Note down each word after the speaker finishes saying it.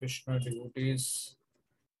Krishna devotees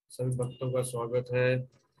सभी भक्तों का स्वागत है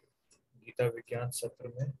गीता विज्ञान सत्र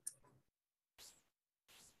में।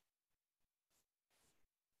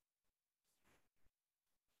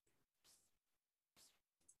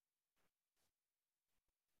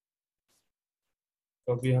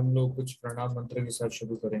 तो अभी हम लोग कुछ प्रणाम मंत्र के साथ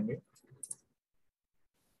शुरू करेंगे।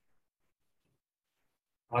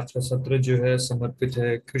 आज का सत्र जो है समर्पित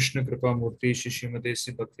है कृष्ण कृपा मूर्ति श्री श्रीमती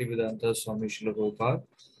श्री भक्ति वेदांता स्वामी श्रील प्रभुपाद,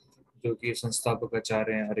 जो कि संस्थापक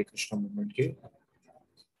आचार्य हैं हरे कृष्ण मूवमेंट के।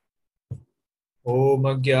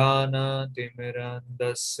 ओम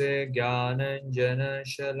ज्ञानतिमिरन्धस्य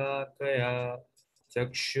ज्ञानञ्जनशलाकया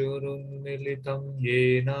चक्षुरुन्मिलितं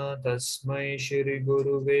येन तस्मै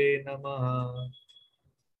श्रीगुरुवे नमः।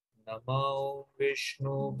 नमो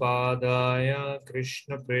विष्णुपादाय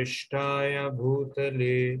कृष्णपृष्ठाय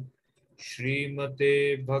भूतले श्रीमते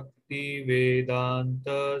भक्तिवेदान्त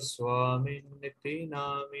स्वामिनिति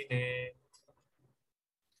नामिने।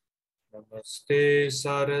 नमस्ते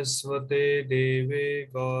सरस्वते देवे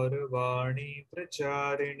गौरवाणी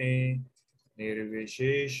प्रचारिणे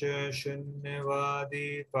निर्विशेष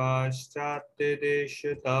शून्यवादी पाश्चात्य देश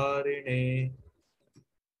तारिणे।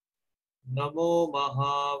 नमो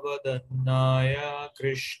महावदन्नाय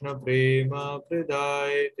कृष्ण प्रेम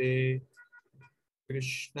प्रदायते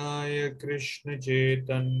कृष्णाय कृष्ण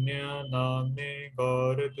चैतन्य नाम्ने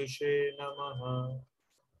गौरतुषे नमः।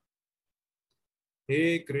 हे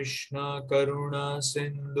कृष्णा करुणा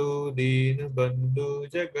सिंधु दीनबंधु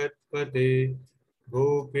जगतपते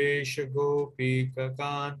गोपेश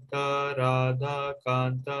गोपीकांता राधा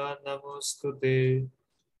कांता नमोस्तुते।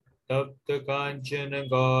 तप्त कांचन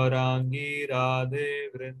गौरांगी राधे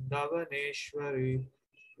वृंदावनेश्वरी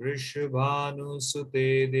वृषभानुसुते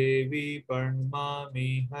देवी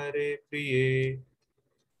प्रणमामि हरे प्रिये।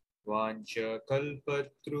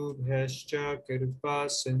 वाञ्छकल्पतरुभ्यश्च कृपा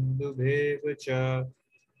सिन्धुभ्येव च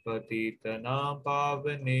पतितनां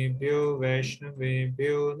पावनेभ्यो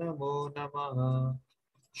वैष्णवेभ्यो नमो नमः।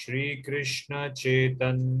 श्री कृष्ण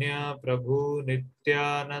चैतन्य प्रभु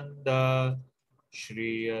नित्यानंद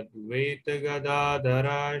श्री अद्वैत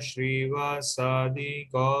गदाधरा श्रीवासादि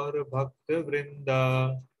गौर भक्त वृंदा।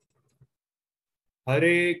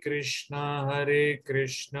 हरे कृष्णा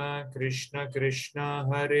कृष्ण कृष्ण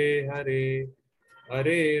हरे हरे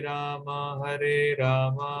हरे राम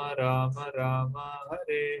राम राम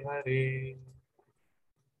हरे हरे।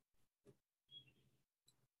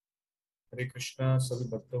 हरे कृष्णा सभी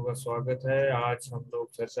भक्तों का स्वागत है। आज हम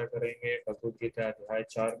लोग चर्चा करेंगे भगवद गीता अध्याय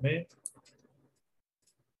 4 में।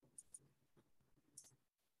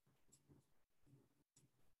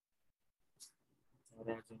 और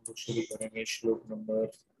आज हम लोग शुरू करेंगे श्लोक नंबर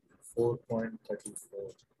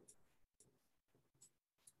 4.34।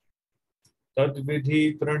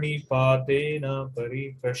 तद्विधि प्रणिपातेन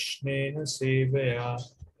परिप्रश्नेन सेवया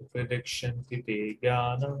उपदिक्षन्ति ते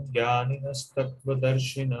ज्ञानं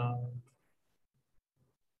ज्ञानिनस्तत्त्वदर्शिनः।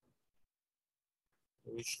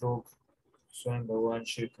 ये श्लोक स्वयं भगवान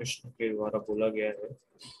श्री कृष्ण के द्वारा बोला गया है।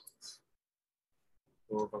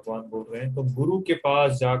 तो भगवान बोल रहे हैं, तो गुरु के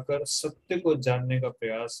पास जाकर सत्य को जानने का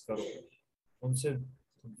प्रयास करो, उनसे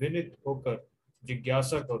विनित होकर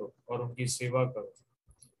जिज्ञासा करो और उनकी सेवा करो।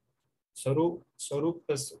 स्वरूप स्वरूप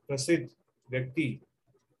प्रसिद्ध व्यक्ति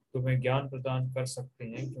तुम्हें ज्ञान प्रदान कर सकते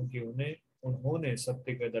हैं, क्योंकि उन्होंने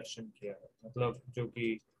सत्य का दर्शन किया है। मतलब जो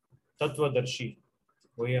कि तत्वदर्शी,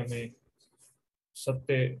 वही हमें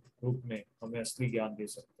सत्य रूप में हमें असली ज्ञान दे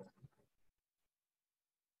सकते हैं।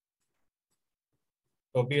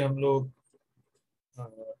 तो अभी हम लोग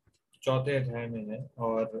चौथे अध्याय में हैं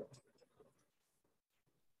और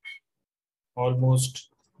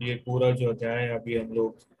ऑलमोस्ट ये पूरा जो अध्याय है, अभी हम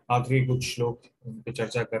लोग आखिरी कुछ श्लोक उन पे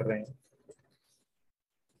चर्चा कर रहे हैं।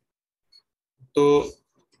 तो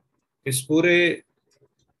इस पूरे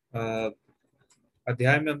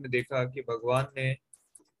अध्याय में हमने देखा कि भगवान ने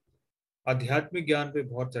आध्यात्मिक ज्ञान पे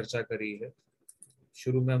बहुत चर्चा करी है।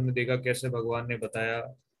 शुरू में हमने देखा कैसे भगवान ने बताया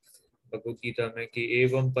भगवद गीता में कि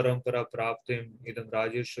एवं परंपरा प्राप्तिम इदम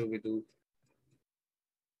राजेशो विदु।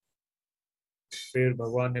 फिर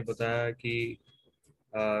भगवान ने बताया कि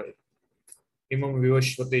इमं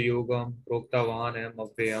विवस्वते योगम प्रोक्तावान है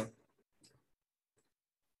अव्ययम।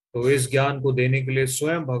 तो इस ज्ञान को देने के लिए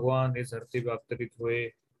स्वयं भगवान इस धरती पर अवतरित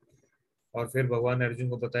हुए। और फिर भगवान ने अर्जुन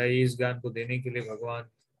को बताया इस ज्ञान को देने के लिए भगवान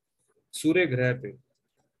सूर्य ग्रह पे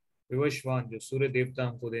विवस्वान, जो सूर्य देवता,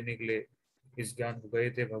 हमको देने के लिए इस ज्ञान को गए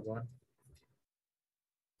थे भगवान।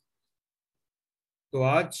 तो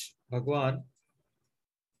आज भगवान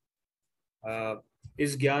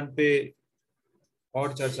इस ज्ञान पे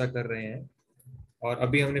और चर्चा कर रहे हैं। और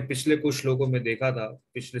अभी हमने पिछले कुछ श्लोकों में देखा था,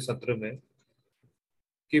 पिछले सत्र में,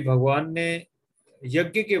 कि भगवान ने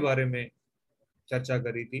यज्ञ के बारे में चर्चा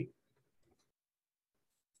करी थी,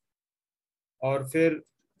 और फिर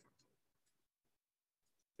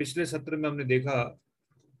पिछले सत्र में हमने देखा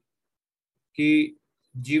कि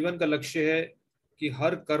जीवन का लक्ष्य है कि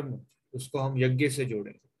हर कर्म उसको हम यज्ञ से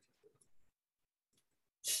जोड़ें।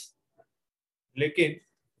 लेकिन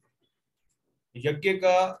यज्ञ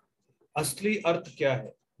का असली अर्थ क्या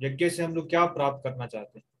है, यज्ञ से हम लोग क्या प्राप्त करना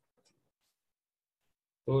चाहते हैं?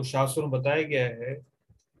 तो शास्त्रों में बताया गया है,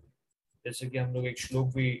 जैसे कि हम लोग एक श्लोक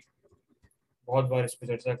भी बहुत बार इस पर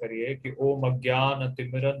चर्चा करी है कि ओम अज्ञान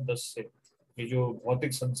तिमिरंधस्य, ये जो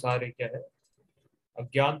भौतिक संसार है क्या है?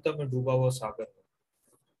 अज्ञानता में डूबा हुआ सागर है,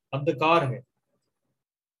 अंधकार है।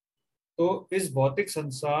 तो इस भौतिक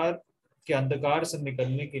संसार के अंधकार से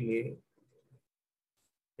निकलने के लिए,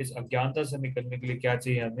 इस अज्ञानता से निकलने के लिए क्या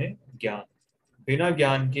चाहिए हमें? ज्ञान। बिना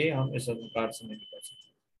ज्ञान के हम इस अंधकार से नहीं निकल सकते।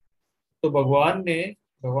 तो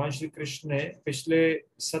भगवान श्री कृष्ण ने पिछले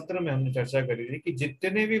सत्र में हमने चर्चा करी थी कि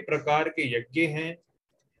जितने भी प्रकार के यज्ञ हैं,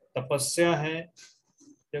 तपस्या हैं,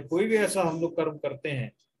 या कोई भी ऐसा हम लोग कर्म करते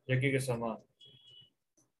हैं यज्ञ के समान,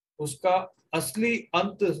 उसका असली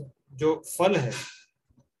अंत, जो फल है,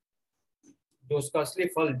 जो उसका असली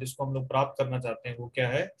फल जिसको हम लोग प्राप्त करना चाहते हैं, वो क्या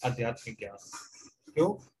है? आध्यात्मिक ज्ञान।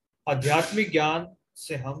 क्यों? आध्यात्मिक ज्ञान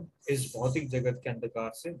से हम इस भौतिक जगत के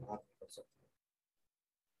अंधकार से बाहर निकल सकते हैं।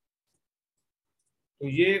 तो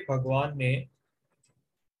ये भगवान ने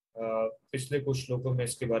पिछले कुछ श्लोकों में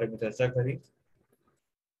इसके बारे में चर्चा करी,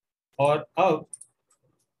 और अब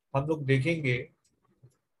हम लोग देखेंगे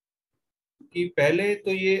कि पहले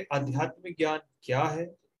तो ये आध्यात्मिक ज्ञान क्या है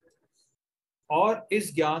और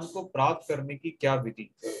इस ज्ञान को प्राप्त करने की क्या विधि,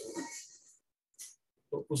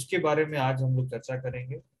 तो उसके बारे में आज हम लोग चर्चा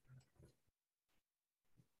करेंगे।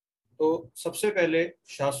 तो सबसे पहले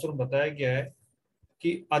शास्त्रों में बताया गया है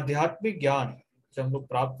कि आध्यात्मिक ज्ञान जब हम लोग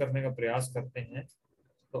प्राप्त करने का प्रयास करते हैं,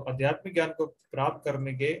 तो आध्यात्मिक ज्ञान को प्राप्त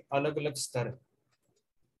करने के अलग अलग स्तर हैं।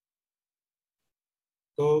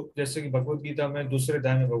 तो जैसे कि भगवत गीता में दूसरे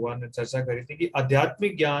अध्याय में भगवान ने चर्चा करी थी कि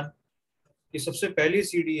आध्यात्मिक ज्ञान की सबसे पहली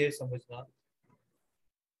सीढ़ी है समझना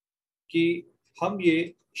कि हम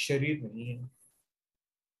ये शरीर नहीं है।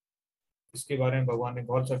 इसके बारे में भगवान ने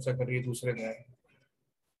बहुत चर्चा करी है दूसरे अध्याय में।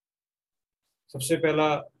 सबसे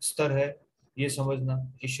पहला स्तर है ये समझना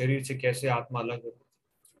कि शरीर से कैसे आत्मा अलग है।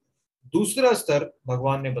 दूसरा स्तर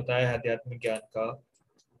भगवान ने बताया है आध्यात्मिक ज्ञान का,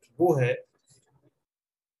 वो है,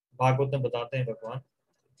 भागवत में बताते हैं भगवान,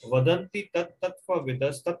 वदन्ति तत्तत्व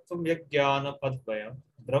विदस तत्व यज्ञान अद्वयम्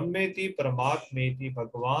ब्रह्मेति परमात्मेति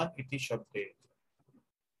भगवान इति शब्दे।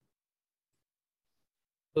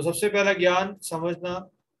 तो सबसे पहला ज्ञान समझना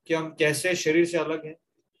कि हम कैसे शरीर से अलग हैं,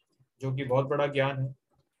 जो कि बहुत बड़ा ज्ञान है।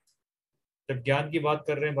 जब ज्ञान की बात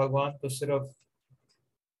कर रहे हैं भगवान, तो सिर्फ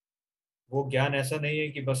वो ज्ञान ऐसा नहीं है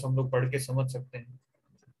कि बस हम लोग पढ़ के समझ सकते हैं।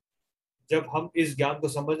 जब हम इस ज्ञान को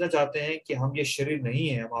समझना चाहते हैं कि हम ये शरीर नहीं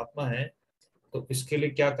है, हम आत्मा हैं, तो इसके लिए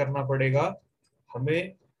क्या करना पड़ेगा?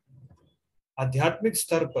 हमें आध्यात्मिक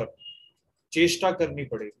स्तर पर चेष्टा करनी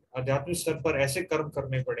पड़ेगी, आध्यात्मिक स्तर पर ऐसे कर्म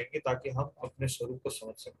करने पड़ेंगे ताकि हम अपने स्वरूप को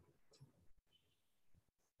समझ सकें।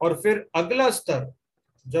 और फिर अगला स्तर,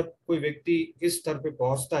 जब कोई व्यक्ति इस स्तर पे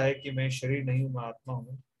पहुंचता है कि मैं शरीर नहीं हूं, मैं आत्मा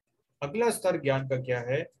हूं, अगला स्तर ज्ञान का क्या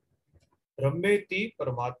है? ब्रह्मेति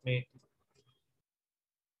परमात्मे।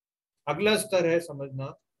 अगला स्तर है समझना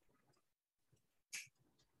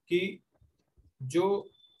कि जो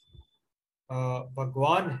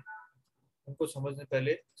भगवान है, उनको समझने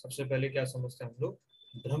पहले सबसे पहले क्या समझते हैं हम लोग?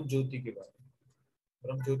 ब्रह्म ज्योति के बारे में।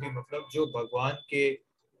 ब्रह्म ज्योति मतलब जो भगवान के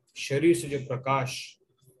शरीर से जो प्रकाश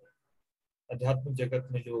आध्यात्मिक जगत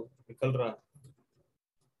में जो निकल रहा है,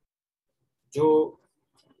 जो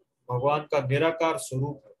भगवान का निराकार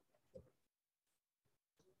स्वरूप है,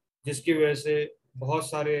 जिसकी वजह से बहुत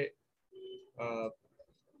सारे अ,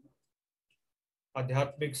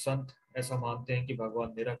 आध्यात्मिक संत ऐसा मानते हैं कि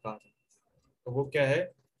भगवान निराकार है। तो वो क्या है?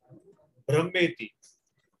 ब्रह्मेति,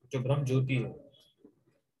 जो ब्रह्म ज्योति है।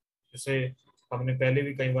 जैसे हमने पहले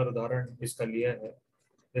भी कई बार उदाहरण इसका लिया है,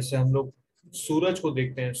 जैसे हम लोग सूरज को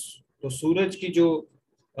देखते हैं, तो सूरज की जो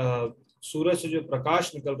सूरज से जो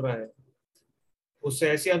प्रकाश निकल रहा है, उससे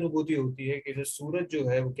ऐसी अनुभूति होती है कि जो सूरज जो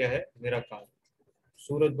है वो क्या है? निराकार।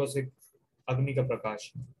 सूरज बस एक अग्नि का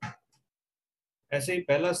प्रकाश है। ऐसे ही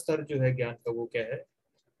पहला स्तर जो है ज्ञान का, वो क्या है?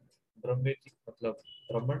 ब्रह्मेति मतलब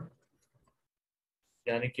ब्रह्मण,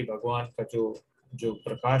 यानी कि भगवान का जो जो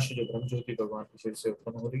प्रकाश है, जो ब्रह्म ज्योति भगवान के शरीर से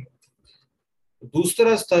उत्पन्न हो रही है।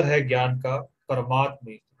 दूसरा स्तर है ज्ञान का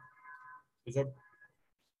परमात्मे। तो जब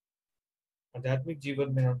आध्यात्मिक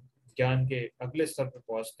जीवन में हम ज्ञान के अगले स्तर पर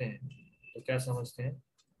पहुंचते हैं, तो क्या समझते हैं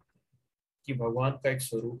कि भगवान का एक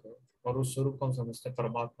स्वरूप है, और उस स्वरूप को हम समझते हैं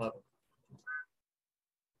परमात्मा रूप।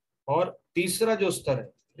 और तीसरा जो स्तर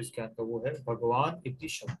है इस ज्ञान का वो है भगवान इति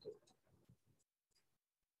शब्द।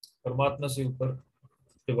 परमात्मा से ऊपर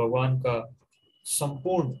जो भगवान का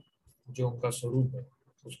संपूर्ण जो उनका स्वरूप है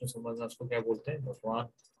उसको समझना, उसको क्या बोलते हैं, भगवान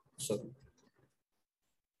स्वरूप।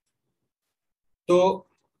 तो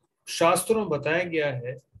शास्त्रों में बताया गया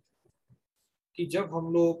है कि जब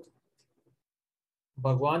हम लोग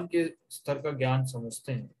भगवान के स्तर का ज्ञान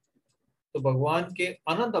समझते हैं तो भगवान के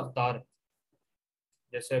अनंत अवतार हैं।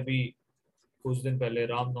 जैसे अभी कुछ दिन पहले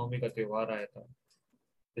रामनवमी का त्योहार आया था,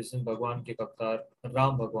 जिस दिन भगवान के अवतार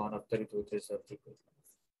राम भगवान अवतरित हुए थे इस धरती पे।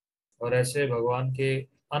 और ऐसे भगवान के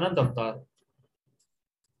अनंत अवतार हैं।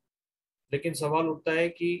 लेकिन सवाल उठता है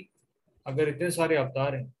कि अगर इतने सारे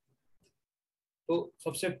अवतार हैं तो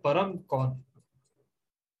सबसे परम कौन है,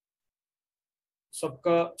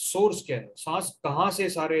 सबका सोर्स क्या है, सांस कहाँ से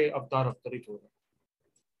सारे अवतार अवतरित हो रहे हैं।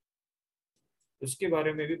 उसके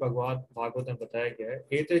बारे में भी भगवान भागवत में बताया गया है।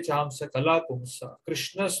 एते चाम सकला पुंसा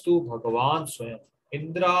कृष्णस्तु भगवान स्वयं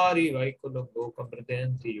इंद्रारी वैकुलम लोकम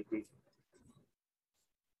हृदयन्ति युगि।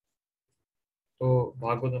 तो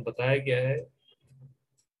भागवत में बताया गया है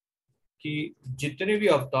कि जितने भी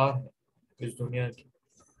अवतार हैं इस दुनिया की,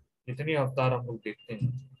 जितने अवतार हम लोग देखते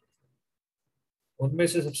हैं, उनमें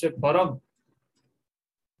से सबसे परम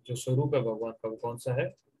जो स्वरूप है भगवान का वो कौन सा है,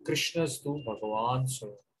 कृष्णस्तु भगवान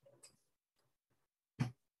स्वयं।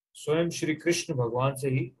 स्वयं श्री कृष्ण भगवान से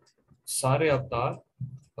ही सारे अवतार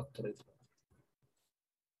अवतरित हुए।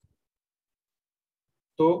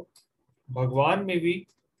 तो भगवान में भी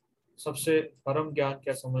सबसे परम ज्ञान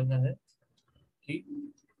क्या समझना है कि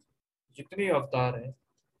जितने अवतार हैं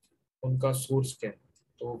उनका सोर्स क्या है,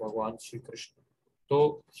 तो भगवान श्री कृष्ण।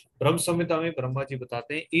 तो ब्रह्म संहिता में ब्रह्मा जी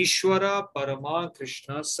बताते हैं ईश्वर परमा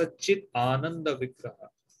कृष्ण सच्चित आनंद विग्रह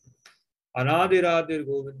अनादिरादिर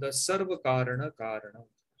गोविंद सर्व कारण कारण।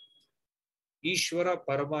 ईश्वर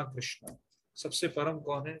परमा कृष्ण, सबसे परम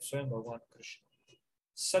कौन है, स्वयं भगवान कृष्ण।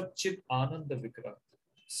 सच्चित आनंद विग्रह,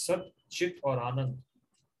 सच्चित और आनंद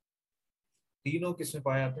तीनों किसमें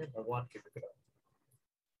पाए जाते हैं, भगवान के विग्रह।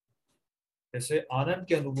 जैसे आनंद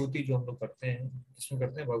की अनुभूति जो हम लोग करते हैं किसमें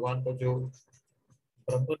करते हैं, भगवान का जो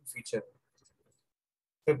ब्रह्मन फीचर है।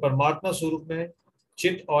 फिर परमात्मा स्वरूप में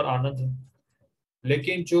चित और आनंद है,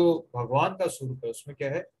 लेकिन जो भगवान का स्वरूप है उसमें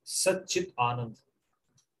क्या है, सच्चित आनंद।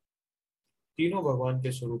 तीनों भगवान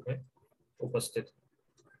के स्वरूप में उपस्थित है।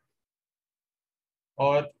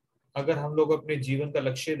 और अगर हम लोग अपने जीवन का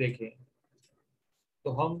लक्ष्य देखें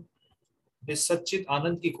तो हम इस सच्चित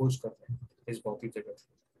आनंद की खोज कर रहे हैं इस भौतिक जगत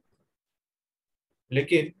में।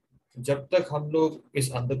 लेकिन जब तक हम लोग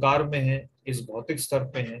इस अंधकार में हैं, इस भौतिक स्तर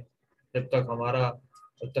पे हैं, जब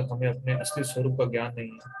तक हमें अपने असली स्वरूप का ज्ञान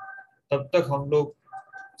नहीं है, तब तक हम लोग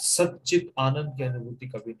सच्चित आनंद की अनुभूति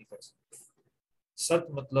कभी नहीं कर सकते। सत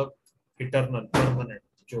मतलब इटर्नल, परमानेंट,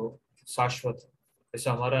 जो शाश्वत है। जैसे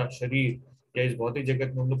हमारा शरीर या इस भौतिक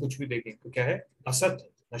जगत में हम लोग कुछ भी देखें तो क्या है, असत है,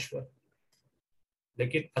 नश्वर।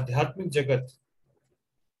 लेकिन आध्यात्मिक जगत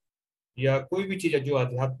या कोई भी चीज है जो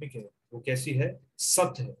आध्यात्मिक है वो कैसी है,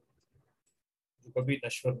 सत्य है, जो कभी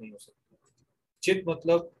नश्वर नहीं हो सकती। चित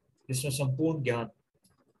मतलब जिसमें संपूर्ण ज्ञान,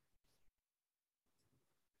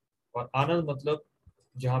 और आनंद मतलब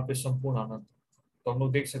जहाँ पे संपूर्ण आनंद। तो हम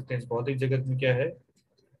लोग देख सकते हैं इस भौतिक जगत में क्या है,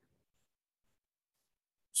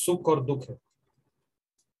 सुख और दुख है।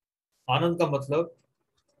 आनंद का मतलब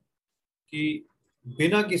कि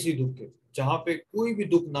बिना किसी दुख के, जहाँ पे कोई भी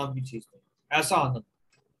दुख नाम की चीज नहीं, ऐसा आनंद।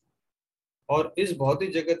 और इस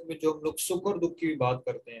भौतिक जगत में जो हम लोग सुख और दुख की भी बात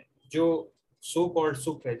करते हैं, जो सो कॉल्ड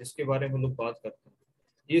सुख है जिसके बारे में लोग बात करते हैं,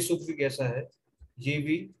 ये सुख भी कैसा है, ये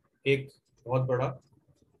भी एक बहुत बड़ा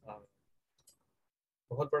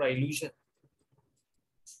बहुत बड़ा इल्यूशन।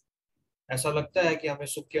 ऐसा लगता है कि हमें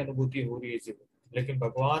सुख की अनुभूति हो रही है जीवन, लेकिन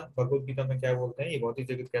भगवान भगवत गीता में क्या बोलते हैं, ये भौतिक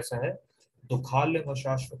जगत कैसा है, दुखालय व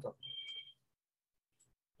शाश्वत। तो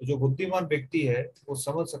जो बुद्धिमान व्यक्ति है वो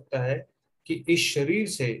समझ सकता है कि इस शरीर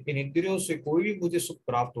से, इन इंद्रियों से कोई भी मुझे सुख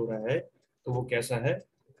प्राप्त हो रहा है तो वो कैसा है,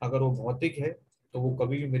 अगर वो भौतिक है तो वो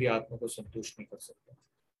कभी भी मेरी आत्मा को संतुष्ट नहीं कर सकता।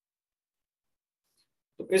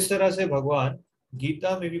 तो इस तरह से भगवान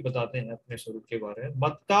गीता में भी बताते हैं अपने स्वरूप के बारे में,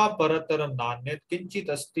 मत्ता परतरम नान्यत् किंचित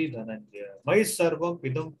अस्ति धनंजय मयि सर्वम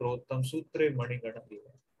इदं प्रोक्तम सूत्रे मणिगण इव।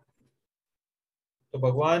 तो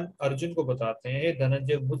भगवान अर्जुन को बताते हैं, हे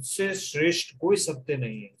धनंजय, मुझसे श्रेष्ठ कोई सत्य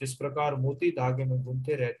नहीं है। जिस प्रकार मोती धागे में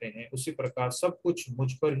गूंथे रहते हैं उसी प्रकार सब कुछ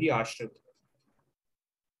मुझ पर ही आश्रित है।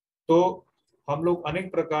 तो हम लोग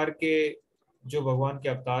अनेक प्रकार के जो भगवान के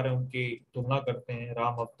अवतार हैं उनकी तुलना करते हैं,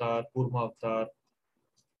 राम अवतार, कूर्म अवतार।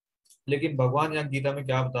 लेकिन भगवान यहाँ गीता में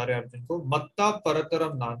क्या बता रहे हैं अर्जुन को, मत्ता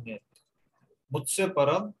परतरम नान्य, मुझसे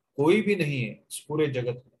परम कोई भी नहीं है इस पूरे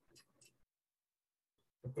जगत में।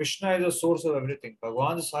 Krishna is the source of everything,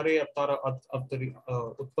 भगवान सारे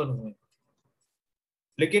उत्पन्न हुए।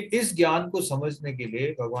 लेकिन इस ज्ञान को समझने के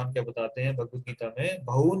लिए भगवान क्या बताते हैं भगवत गीता में,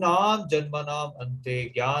 बहुनाम जन्मनाम अंते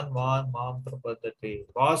ज्ञानवान माम प्रपद्यते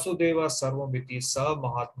वासुदेवा सर्वमिति स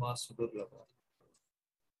महात्मा सुदुर्लभ।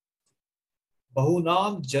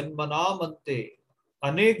 बहुनाम जन्मनाम अंते,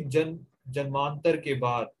 अनेक जन्मांतर के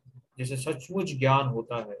बाद जैसे सचमुच ज्ञान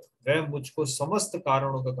होता है, वह मुझको समस्त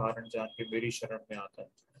कारणों का कारण जान के मेरी शरण में आता है।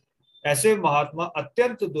 ऐसे महात्मा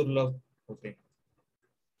अत्यंत दुर्लभ होते हैं।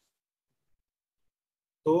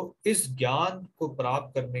 तो इस ज्ञान को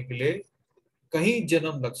प्राप्त करने के लिए कहीं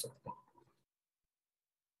जन्म लग सकते हैं।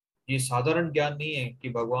 ये साधारण ज्ञान नहीं है कि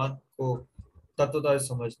भगवान को तत्वतः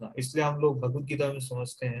समझना। इसलिए हम लोग भगवत गीता में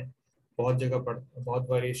समझते हैं, बहुत जगह पढ़, बहुत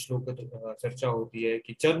बार ये श्लोक चर्चा होती है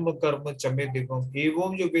कि कर्म कर्म चमे दिवम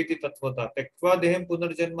एवं जो वेति तत्वता त्यक्त्वा देहम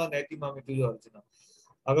पुनर्जन्म नैति मामिति अर्जुन।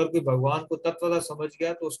 अगर कोई भगवान को तत्वतः समझ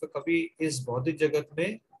गया तो उसका कभी इस भौतिक जगत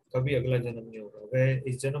में कभी अगला जन्म नहीं होगा, वह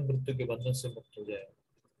इस जन्म मृत्यु के बंधन से मुक्त हो जाएगा।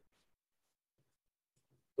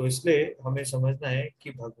 तो इसलिए हमें समझना है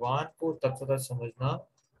कि भगवान को तत्वतः समझना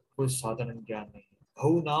कोई साधारण ज्ञान नहीं है।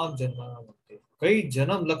 बहु नाम जन्म होते, कई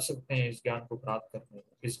जन्म लग सकते हैं इस ज्ञान को प्राप्त करने में,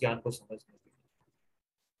 इस ज्ञान को समझने के लिए।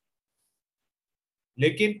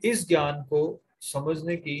 लेकिन इस ज्ञान को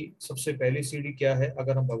समझने की सबसे पहली सीढ़ी क्या है?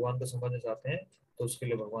 अगर हम भगवान को समझना चाहते हैं तो उसके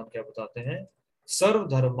लिए भगवान क्या बताते हैं,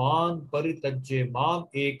 सर्वधर्मान परित्यज्य माम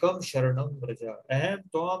एकम शरणम व्रज अहम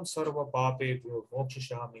त्वाम सर्व पापेभ्यो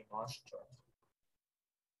मोक्षयिष्यामि मा शुचः।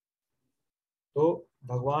 तो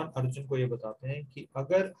भगवान अर्जुन को ये बताते हैं कि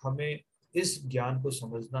अगर हमें इस ज्ञान को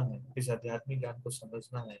समझना है, इस आध्यात्मिक ज्ञान को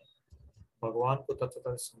समझना है, भगवान को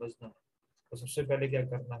तत्वतः समझना है, तो सबसे पहले क्या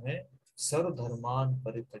करना है, सर्वधर्मान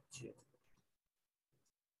परित्यज्य।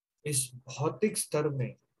 इस भौतिक स्तर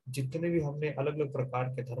में जितने भी हमने अलग अलग प्रकार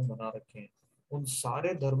के धर्म बना रखे हैं, उन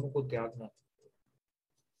सारे धर्मों को त्यागना है।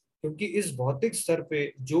 क्योंकि इस भौतिक स्तर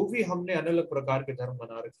पे जो भी हमने अलग अलग प्रकार के धर्म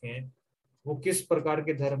बना रखे हैं, वो किस प्रकार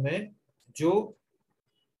के धर्म है? जो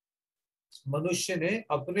मनुष्य ने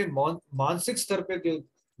अपने मानसिक स्तर पे जो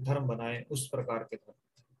धर्म बनाए, उस प्रकार के धर्म।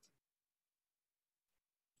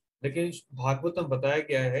 लेकिन भागवत में बताया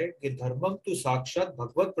गया है कि धर्मम तो साक्षात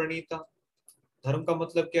भगवत प्रणीता। धर्म का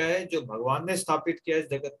मतलब क्या है? जो भगवान ने स्थापित किया इस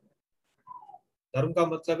जगत में। धर्म का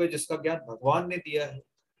मतलब है जिसका ज्ञान भगवान ने दिया है।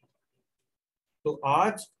 तो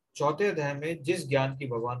आज चौथे अध्याय में जिस ज्ञान की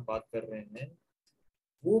भगवान बात कर रहे हैं,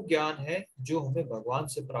 वो ज्ञान है जो हमें भगवान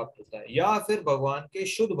से प्राप्त होता है या फिर भगवान के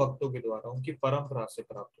शुद्ध भक्तों के द्वारा उनकी परंपरा से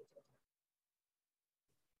प्राप्त होता है।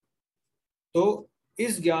 तो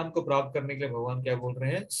इस ज्ञान को प्राप्त करने के लिए भगवान क्या बोल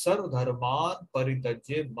रहे हैं, सर्वधर्मान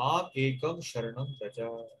परित्यज्य माम एकम शरणम व्रज।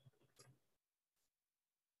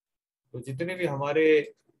 तो जितने भी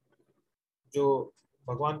हमारे, जो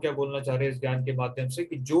भगवान क्या बोलना चाह रहे हैं इस ज्ञान के माध्यम से,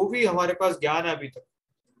 कि जो भी हमारे पास ज्ञान है अभी तक,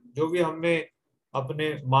 जो भी हमने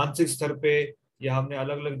अपने मानसिक स्तर पे या हमने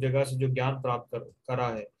अलग अलग जगह से जो ज्ञान प्राप्त करा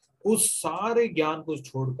है, उस सारे ज्ञान को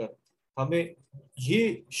छोड़कर हमें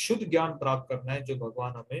ये शुद्ध ज्ञान प्राप्त करना है जो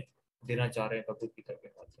भगवान हमें देना चाह रहे हैं भगवत गीता के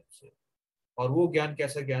माध्यम से। और वो ज्ञान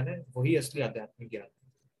कैसा ज्ञान है? वही असली आध्यात्मिक ज्ञान है।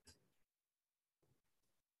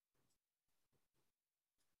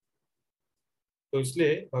 तो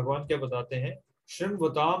इसलिए भगवान क्या बताते हैं,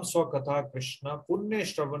 शृण्वताम स्वकथा कृष्ण पुण्य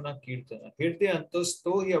श्रवण कीर्तन हृदय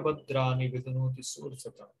अंतस्तो ही अभद्रानि विदनोति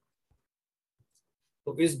सुरसता।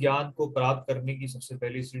 तो इस ज्ञान को प्राप्त करने की सबसे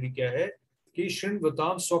पहली सीढ़ी क्या है कि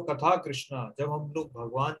शृण्वताम स्वकथा कृष्णा। जब हम लोग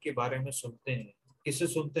भगवान के बारे में सुनते हैं, किससे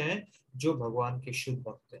सुनते हैं? जो भगवान के शुद्ध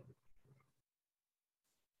भक्त हैं,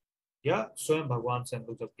 या स्वयं भगवान से हम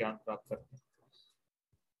लोग जब ज्ञान प्राप्त करते हैं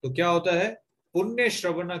तो क्या होता है, पुण्य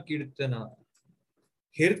श्रवण कीर्तन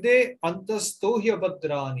हृदय अंतस्तो ही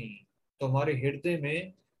अभद्रानी। तो हमारे हृदय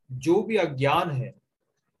में जो भी अज्ञान है,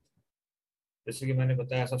 जैसे कि मैंने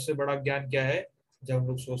बताया सबसे बड़ा ज्ञान क्या है, जब हम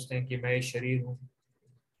लोग सोचते हैं कि मैं एक शरीर हूँ,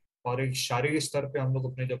 और एक शारीरिक स्तर पे हम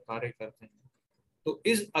लोग अपने जब कार्य करते हैं, तो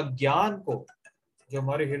इस अज्ञान को, जो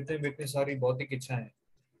हमारे हृदय में इतनी सारी भौतिक इच्छाएं हैं,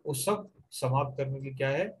 वो सब समाप्त करने के लिए क्या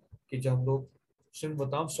है कि जब हम लोग सुन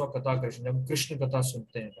बताओ स्वकथा कृष्ण, जब कृष्ण कथा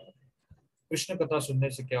सुनते हैं, कृष्ण कथा सुनने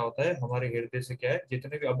से क्या होता है, हमारे हृदय से क्या है,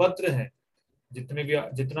 जितने भी अभद्र हैं,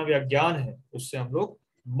 जितना भी अज्ञान है, उससे हम लोग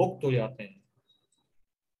मुक्त हो जाते हैं।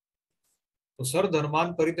 तो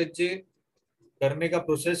सर्वधर्मान परित्यज्य करने का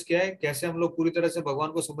प्रोसेस क्या है, कैसे हम लोग पूरी तरह से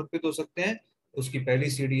भगवान को समर्पित हो सकते हैं? उसकी पहली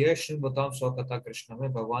सीढ़ी है श्री बताओ सौ कथा कृष्ण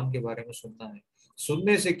में भगवान के बारे में सुनना है।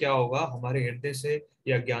 सुनने से क्या होगा, हमारे हृदय से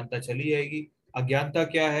ये अज्ञानता चली जाएगी। अज्ञानता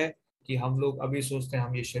क्या है कि हम लोग अभी सोचते हैं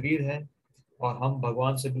हम ये शरीर है और हम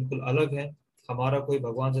भगवान से बिल्कुल अलग हैं, हमारा कोई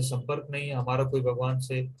भगवान से संपर्क नहीं है, हमारा कोई भगवान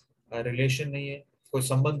से रिलेशन नहीं है, कोई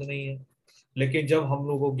संबंध नहीं है। लेकिन जब हम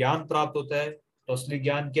लोगों को ज्ञान प्राप्त होता है तो असली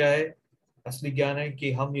ज्ञान क्या है? असली ज्ञान है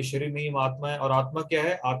कि हम ये शरीर नहीं, हम आत्मा है। और आत्मा क्या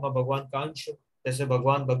है? आत्मा भगवान का अंश है। जैसे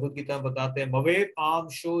भगवान भगवत गीता में बताते हैं, मवे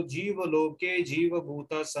आंशो जीव लोके जीव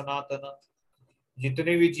भूता सनातन।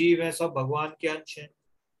 जितने भी जीव हैं सब भगवान के अंश हैं।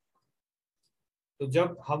 तो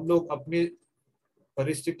जब हम लोग अपनी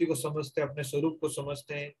परिस्थिति को समझते हैं, अपने स्वरूप को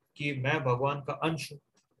समझते हैं कि मैं भगवान का अंश हूँ,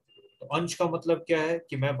 तो अंश का मतलब क्या है?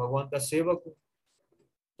 कि मैं भगवान का सेवक हूँ।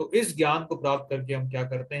 तो इस ज्ञान को प्राप्त करके हम क्या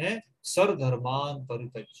करते हैं? सर्वधर्मान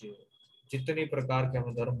परित्यज्य। जितने प्रकार के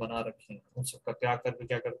हमें धर्म बना रखे हैं उन सबका त्याग करके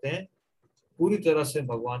क्या करते हैं? पूरी तरह से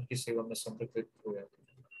भगवान की सेवा में समर्पित हो जाते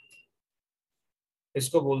हैं।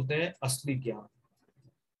 इसको बोलते हैं असली ज्ञान,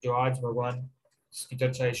 जो आज भगवान इसकी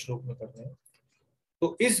चर्चा इस श्लोक में कर रहे हैं।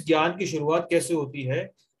 तो इस ज्ञान की शुरुआत कैसे होती है?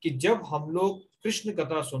 कि जब हम लोग कृष्ण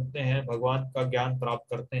कथा सुनते हैं, भगवान का ज्ञान प्राप्त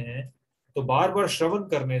करते हैं, तो बार बार श्रवण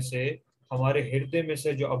करने से हमारे हृदय में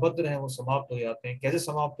से जो अभद्र हैं वो समाप्त हो जाते हैं। कैसे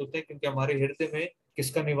समाप्त होते हैं? क्योंकि हमारे हृदय में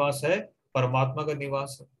किसका निवास है? परमात्मा का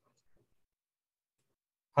निवास है।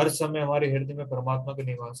 हर समय हमारे हृदय में परमात्मा का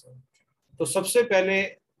निवास है। तो सबसे पहले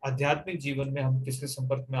आध्यात्मिक जीवन में हम किसके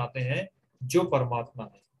संपर्क में आते हैं? जो परमात्मा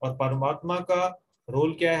है। और परमात्मा का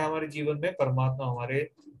रोल क्या है हमारे जीवन में? परमात्मा हमारे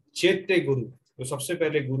चैत्य गुरु, जो सबसे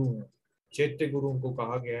पहले गुरु हैं। चैत्य गुरु उनको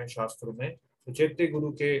कहा गया है शास्त्रों में। तो चैत्य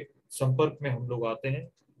गुरु के संपर्क में हम लोग आते हैं,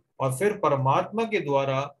 और फिर परमात्मा के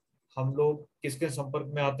द्वारा हम लोग किसके संपर्क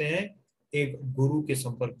में आते हैं? एक गुरु के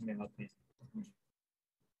संपर्क में आते हैं।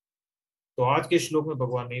 तो आज के श्लोक में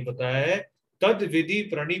भगवान ने बताया है, तद विधि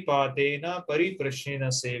प्रणिपातेन परिप्रश्नेन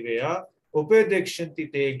सेवया उपदेक्षन्ति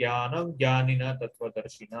ते ज्ञानम ज्ञानिना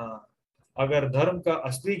तत्वदर्शिना। अगर धर्म का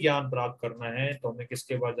असली ज्ञान प्राप्त करना है तो हमें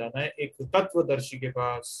किसके पास जाना है? एक तत्वदर्शी के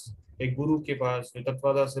पास, एक गुरु के पास, जो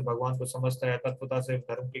तत्वता से भगवान को समझता है, तत्वता से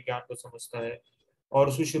धर्म के ज्ञान को समझता है। और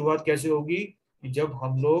उसकी शुरुआत कैसे होगी? कि जब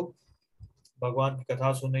हम लोग भगवान की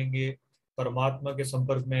कथा सुनेंगे, परमात्मा के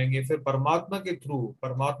संपर्क में आएंगे, फिर परमात्मा के थ्रू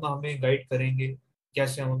परमात्मा हमें गाइड करेंगे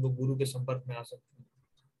कैसे हम लोग गुरु के संपर्क में आ सकते हैं।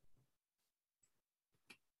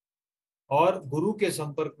 और गुरु के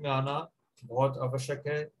संपर्क में आना बहुत आवश्यक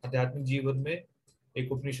है आध्यात्मिक जीवन में।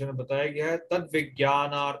 एक उपनिषद में बताया गया है, तद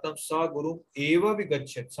विज्ञानार्थम स गुरु एव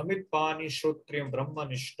विगच्छेत समित पानी श्रोत्रियम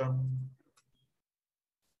ब्रह्मनिष्ठम।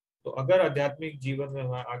 तो अगर आध्यात्मिक जीवन में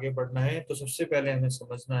हमें आगे बढ़ना है तो सबसे पहले हमें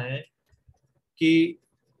समझना है कि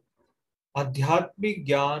आध्यात्मिक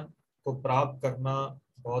ज्ञान को प्राप्त करना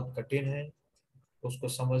बहुत कठिन है, उसको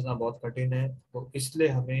समझना बहुत कठिन है। तो इसलिए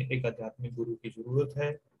हमें एक आध्यात्मिक गुरु की जरूरत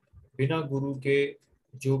है। बिना गुरु के,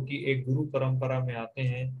 जो कि एक गुरु परंपरा में आते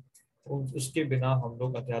हैं, उसके बिना हम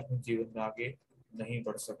लोग आध्यात्मिक जीवन में आगे नहीं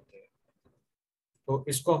बढ़ सकते। तो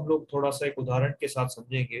इसको हम लोग थोड़ा सा एक उदाहरण के साथ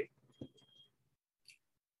समझेंगे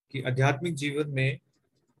कि आध्यात्मिक जीवन में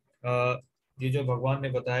ये जो भगवान ने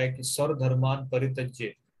बताया कि सर्वधर्मान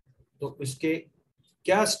परित्यज्य, तो इसके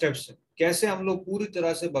क्या स्टेप्स हैं? कैसे हम लोग पूरी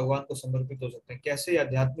तरह से भगवान को समर्पित हो सकते हैं? कैसे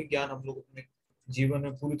आध्यात्मिक ज्ञान हम लोग अपने जीवन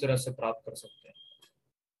में पूरी तरह से प्राप्त कर सकते हैं?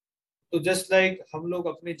 तो जस्ट लाइक हम लोग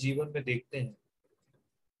अपने जीवन में देखते हैं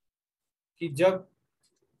कि जब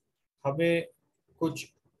हमें कुछ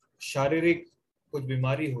शारीरिक कुछ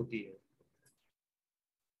बीमारी होती है,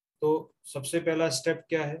 तो सबसे पहला स्टेप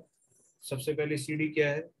क्या है? सबसे पहली सीढ़ी क्या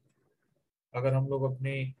है? अगर हम लोग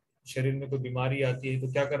अपने शरीर में कोई बीमारी आती है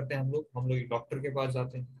तो क्या करते हैं हम लोग एक डॉक्टर के पास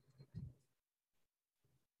जाते हैं।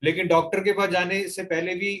 लेकिन डॉक्टर के पास जाने से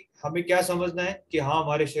पहले भी हमें क्या समझना है? कि हाँ,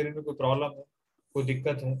 हमारे शरीर में कोई प्रॉब्लम है, कोई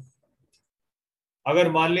दिक्कत है।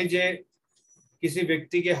 अगर मान लीजिए किसी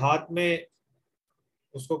व्यक्ति के हाथ में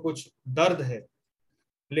उसको कुछ दर्द है,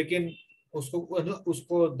 लेकिन उसको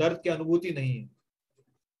उसको दर्द की अनुभूति नहीं है,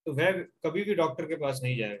 तो वह कभी भी डॉक्टर के पास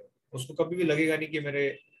नहीं जाएगा। उसको कभी भी लगेगा नहीं कि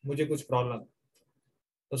मुझे कुछ प्रॉब्लम है।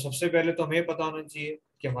 तो सबसे पहले तो हमें पता होना चाहिए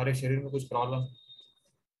कि हमारे शरीर में कुछ प्रॉब्लम है।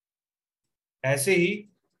 ऐसे ही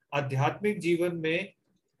आध्यात्मिक जीवन में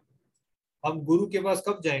हम गुरु के पास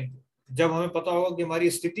कब जाएंगे? जब हमें पता होगा कि हमारी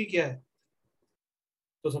स्थिति क्या है।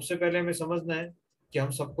 तो सबसे पहले हमें समझना है कि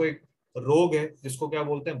हम सबको एक रोग है, जिसको क्या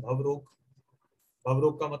बोलते हैं? भव रोग। भव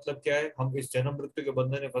रोग का मतलब क्या है? हम इस जन्म मृत्यु के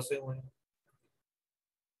बंधन में फंसे हुए हैं।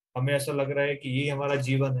 हमें ऐसा लग रहा है कि ये हमारा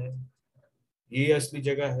जीवन है, ये असली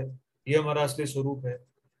जगह है, ये हमारा असली स्वरूप है।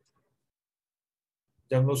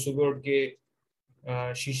 जब हम लोग सुबह उठ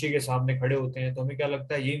के शीशे के सामने खड़े होते हैं तो हमें क्या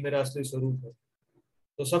लगता है? ये मेरा असली स्वरूप है।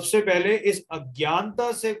 तो सबसे पहले इस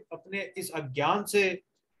अज्ञानता से, अपने इस अ,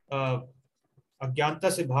 अज्ञानता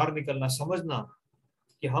से बाहर निकलना, समझना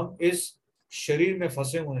कि हम इस शरीर में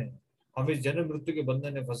फंसे हुए हैं, हम इस जन्म मृत्यु के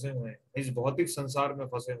बंधन में फंसे हुए हैं, इस भौतिक संसार में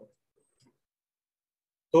फंसे हुए हैं।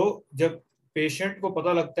 तो जब पेशेंट को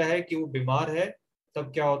पता लगता है कि वो बीमार है,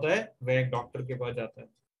 तब क्या होता है, वह एक डॉक्टर के पास जाता है।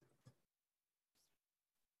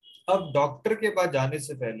 अब डॉक्टर के पास जाने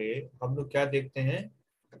से पहले हम लोग क्या देखते हैं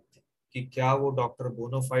कि क्या वो डॉक्टर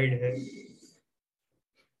बोनाफाइड है,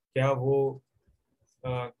 क्या वो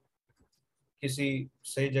आ, किसी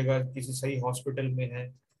सही जगह किसी सही हॉस्पिटल में है।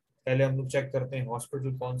 पहले हम लोग चेक करते हैं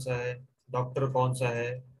हॉस्पिटल कौन सा है, डॉक्टर कौन सा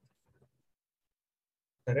है।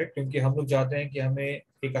 करेक्ट, क्योंकि हम लोग चाहते हैं कि हमें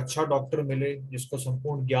एक अच्छा डॉक्टर मिले जिसको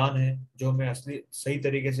संपूर्ण ज्ञान है, जो हमें असली सही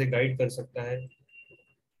तरीके से गाइड कर सकता है।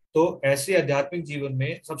 तो ऐसे आध्यात्मिक जीवन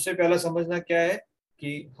में सबसे पहला समझना क्या है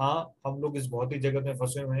कि हाँ, हम लोग इस भौतिक जगत में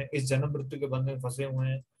फंसे हुए हैं, इस जन्म मृत्यु के बंधन में फंसे हुए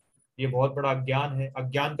हैं। ये बहुत बड़ा अज्ञान है,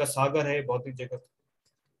 अज्ञान का सागर है भौतिक जगत।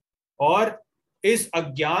 और इस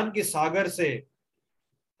अज्ञान के सागर से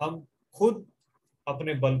हम खुद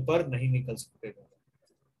अपने बल पर नहीं निकल सकते।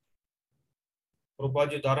 रूपा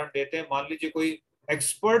जी उदाहरण देते हैं, मान लीजिए कोई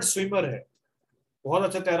एक्सपर्ट स्विमर है, बहुत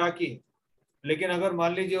अच्छा तैराकी है, लेकिन अगर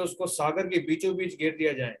मान लीजिए उसको सागर के बीचों बीच घेर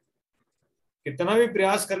दिया जाए, कितना भी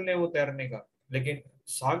प्रयास कर ले वो तैरने का, लेकिन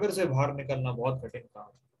सागर से बाहर निकलना बहुत कठिन काम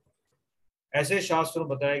है। ऐसे शास्त्रों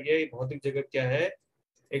में बताया गया ये भौतिक जगत क्या है,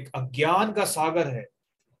 एक अज्ञान का सागर है।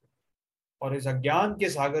 और इस अज्ञान के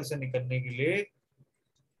सागर से निकलने के लिए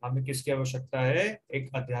हमें किसकी आवश्यकता है, एक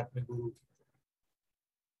आध्यात्मिक गुरु की।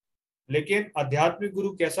 लेकिन आध्यात्मिक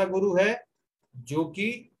गुरु कैसा गुरु है, जो कि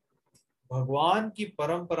भगवान की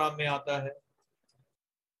परंपरा में आता है।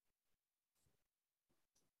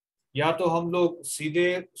 या तो हम लोग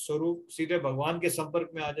सीधे स्वरूप सीधे भगवान के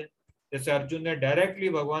संपर्क में आ जाए, जैसे अर्जुन ने डायरेक्टली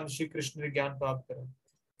भगवान श्री कृष्ण ने ज्ञान प्राप्त करा,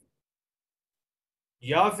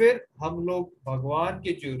 या फिर हम लोग भगवान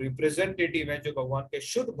के जो रिप्रेजेंटेटिव हैं, जो भगवान के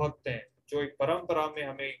शुद्ध भक्त हैं, जो एक परंपरा में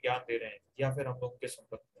हमें ज्ञान दे रहे हैं, या फिर हम लोग के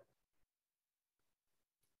संपर्क में।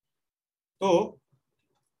 तो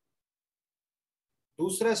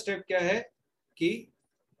दूसरा स्टेप क्या है कि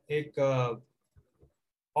एक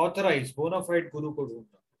ऑथराइज बोनाफाइड गुरु को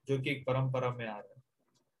ढूंढना, जो कि एक परंपरा में आ रहा है।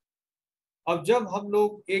 अब जब हम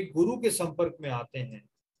लोग एक गुरु के संपर्क में आते हैं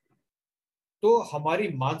तो हमारी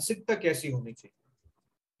मानसिकता कैसी होनी चाहिए।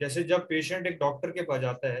 जैसे जब पेशेंट एक डॉक्टर के पास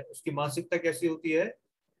जाता है, उसकी मानसिकता कैसी होती है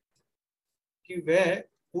कि वह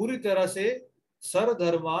पूरी तरह से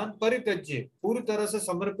सर्वधर्मान परित्यज्य, पूरी तरह से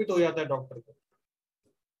समर्पित हो जाता है डॉक्टर को।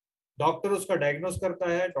 डॉक्टर उसका डायग्नोस करता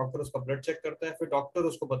है, डॉक्टर उसका ब्लड चेक करता है, फिर डॉक्टर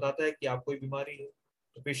उसको बताता है कि आपको कोई बीमारी है।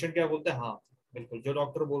 तो पेशेंट क्या बोलता है, हाँ बिल्कुल जो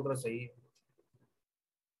डॉक्टर बोल रहा सही है।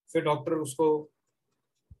 फिर डॉक्टर उसको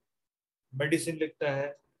मेडिसिन लिखता है,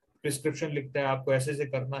 प्रिस्क्रिप्शन लिखता है, आपको ऐसे ऐसे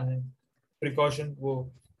करना है, प्रिकॉशन वो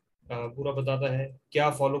पूरा बताता है, क्या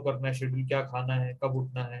फॉलो करना है, शेड्यूल क्या खाना है, कब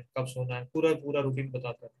उठना है, कब सोना है, पूरा पूरा रूटीन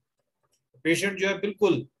बताता है। पेशेंट जो है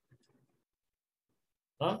बिल्कुल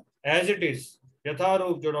हाँ एज इट इज,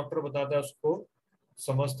 यथारूप जो डॉक्टर बताता है उसको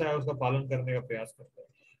समझता है, उसका पालन करने का प्रयास करता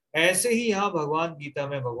है। ऐसे ही यहाँ भगवान गीता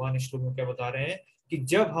में, भगवान श्लोक में क्या बता रहे हैं कि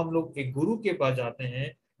जब हम लोग एक गुरु के पास जाते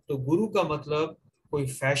हैं तो गुरु का मतलब कोई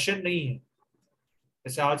फैशन नहीं है।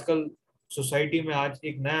 जैसे आजकल सोसाइटी में आज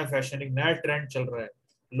एक नया फैशन, एक नया ट्रेंड चल रहा है,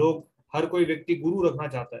 लोग हर कोई व्यक्ति गुरु रखना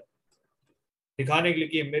चाहता है, दिखाने के लिए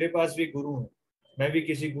कि मेरे पास भी गुरु है, मैं भी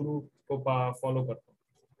किसी गुरु को फॉलो करता हूँ।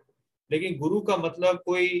 लेकिन गुरु का मतलब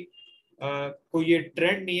कोई ये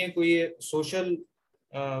ट्रेंड नहीं है, कोई ये सोशल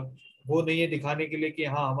वो नहीं है दिखाने के लिए कि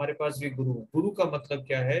हाँ हमारे पास भी गुरु है। गुरु का मतलब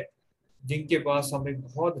क्या है, जिनके पास हम एक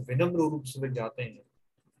बहुत विनम्र रूप से जाते हैं,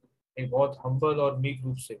 एक बहुत हम्बल और मीक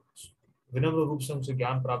रूप से, विनम्र रूप से उनसे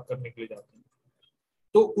ज्ञान प्राप्त करने के लिए जाते हैं।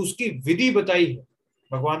 तो उसकी विधि बताई है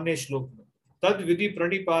भगवान ने श्लोक में, तद विधि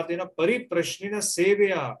प्रणिपातेन परिप्रश्नेन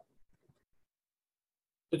सेवया।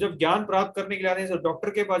 तो जब ज्ञान प्राप्त करने के लिए आते हैं, जब डॉक्टर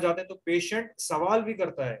के पास जाते हैं, तो पेशेंट सवाल भी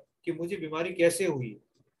करता है कि मुझे बीमारी कैसे हुई।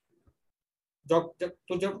 जब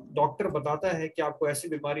डॉक्टर बताता है कि आपको ऐसी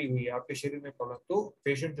बीमारी हुई है, आपके शरीर में प्रॉब्लम, तो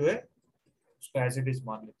पेशेंट जो है उसको एज इट इज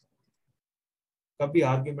मान लेता है, कभी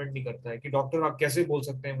आर्ग्यूमेंट नहीं करता है कि डॉक्टर आप कैसे बोल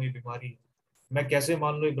सकते हैं मुझे बीमारी है, मैं कैसे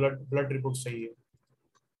मान लूं ब्लड ब्लड रिपोर्ट सही है।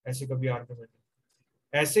 ऐसे कभी आर्ग्यूमेंट नहीं।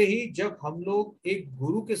 ऐसे ही जब हम लोग एक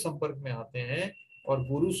गुरु के संपर्क में आते हैं और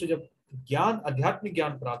गुरु से जब ज्ञान, आध्यात्मिक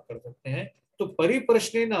ज्ञान प्राप्त कर सकते हैं, तो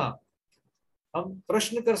परिप्रश्नेना, हम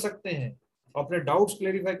प्रश्न कर सकते हैं, अपने डाउट्स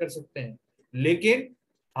क्लेरिफाई कर सकते हैं, लेकिन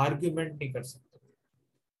आर्ग्यूमेंट नहीं कर सकते।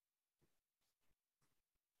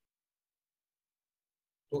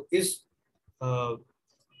 तो इस अ,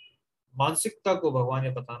 मानसिकता को भगवान ये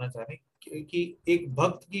बताना चाह रहे हैं कि एक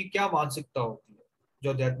भक्त की क्या मानसिकता होती है जो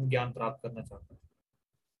आध्यात्मिक ज्ञान प्राप्त करना चाहता है।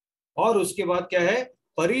 और उसके बाद क्या है,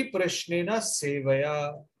 परिप्रश्नेना सेवया।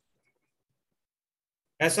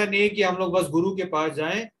 ऐसा नहीं है कि हम लोग बस गुरु के पास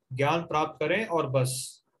जाएं, ज्ञान प्राप्त करें और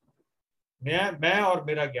बस मैं और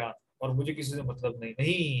मेरा ज्ञान, और मुझे किसी से मतलब नहीं।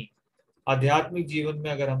 नहीं, आध्यात्मिक जीवन में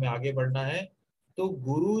अगर हमें आगे बढ़ना है तो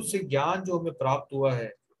गुरु से ज्ञान जो हमें प्राप्त हुआ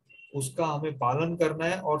है उसका हमें पालन करना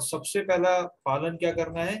है, और सबसे पहला पालन क्या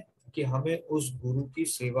करना है कि हमें उस गुरु की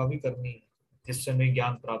सेवा भी करनी है जिससे हमें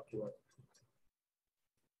ज्ञान प्राप्त हुआ है।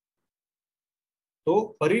 तो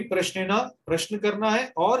परिप्रश्नेना, प्रश्न करना है,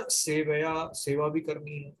 और सेवया, सेवा भी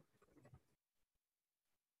करनी है।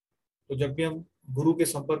 तो जब भी हम गुरु के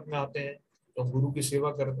संपर्क में आते हैं तो हम गुरु की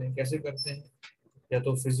सेवा करते हैं। कैसे करते हैं? या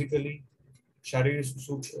तो फिजिकली, शारीरिक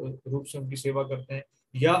रूप से उनकी सेवा करते हैं,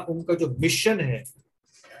 या उनका जो मिशन है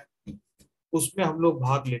उसमें हम लोग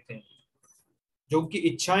भाग लेते हैं, जो उनकी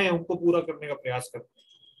इच्छाएं हैं उनको पूरा करने का प्रयास करते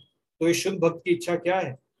हैं। तो ये शुद्ध भक्त की इच्छा क्या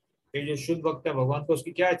है? ये जो शुद्ध भक्त है भगवान को,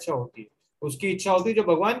 उसकी क्या इच्छा होती है? उसकी इच्छा होती है जो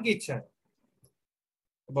भगवान की इच्छा है।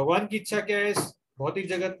 तो भगवान की इच्छा क्या है इस भौतिक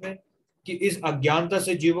जगत में? कि इस अज्ञानता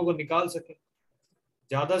से जीवों को निकाल सके,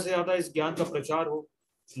 ज्यादा से ज्यादा इस ज्ञान का प्रचार हो,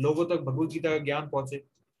 लोगों तक भगवत गीता का ज्ञान पहुंचे।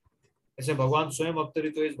 ऐसे भगवान स्वयं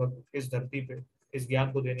अवतरित हुए इस धरती पे इस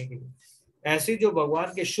ज्ञान को देने के लिए। ऐसे जो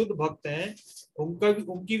भगवान के शुद्ध भक्त हैं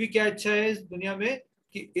उनकी भी क्या इच्छा है इस दुनिया में?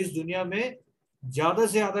 कि इस दुनिया में ज्यादा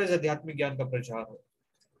से ज्यादा इस आध्यात्मिक ज्ञान का प्रचार हो,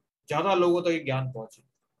 ज्यादा लोगों तक ज्ञान पहुंचे।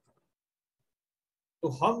 तो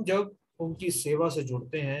हम जब उनकी सेवा से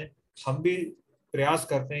जुड़ते हैं, हम भी प्रयास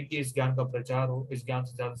करते हैं कि इस ज्ञान का प्रचार हो, इस ज्ञान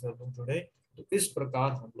से ज्यादा लोग जुड़े। तो इस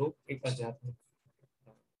प्रकार हम लोग एक आध्यात्मिक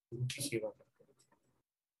गुरु की सेवा करते हैं।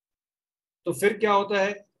 तो फिर क्या होता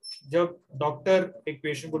है? जब डॉक्टर एक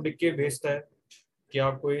पेशेंट को लिख के भेजता है कि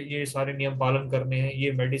आपको ये सारे नियम पालन करने हैं,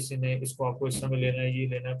 ये मेडिसिन है, इसको आपको इस समय लेना है, ये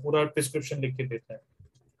लेना है, पूरा प्रिस्क्रिप्शन लिख के देता है।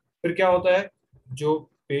 फिर क्या होता है? जो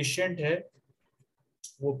पेशेंट है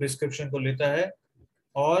वो प्रिस्क्रिप्शन को लेता है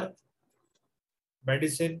और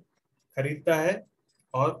मेडिसिन खरीदता है,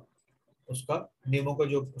 और उसका नियमों का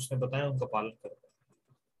जो उसने बताया उनका पालन करता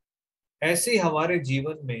है। ऐसे ही हमारे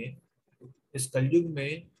जीवन में इस कलयुग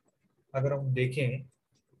में अगर हम देखें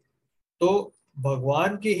तो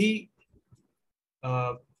भगवान के ही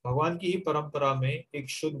भगवान की ही परंपरा में एक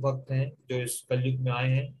शुद्ध भक्त हैं जो इस कलयुग में आए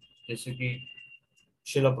हैं, जैसे कि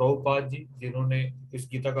शिला प्रभुपाद जी, जिन्होंने इस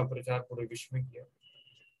गीता का प्रचार पूरे विश्व में किया।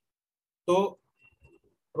 तो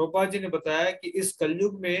प्रभुपाद जी ने बताया कि इस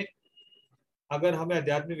कलयुग में अगर हमें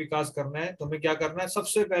आध्यात्मिक विकास करना है तो हमें क्या करना है?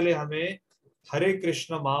 सबसे पहले हमें हरे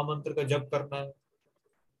कृष्ण महामंत्र का जप करना है।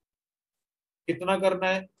 कितना करना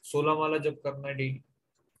है? 16 माला जप करना है डेली।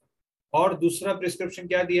 और दूसरा प्रिस्क्रिप्शन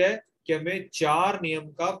क्या दिया है? कि हमें 4 नियम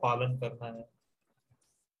का पालन करना है।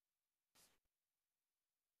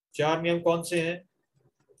 4 नियम कौन से हैं?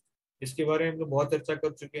 इसके बारे में हम लोग बहुत चर्चा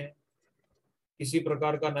कर चुके हैं। किसी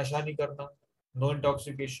प्रकार का नशा नहीं करना, नो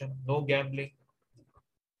इंटॉक्सिकेशन, नो गैम्बलिंग,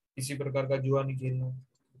 किसी प्रकार का जुआ नहीं खेलना,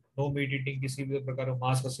 नो मीट ईटिंग, किसी भी प्रकार का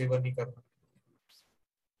मांस का सेवन नहीं करना।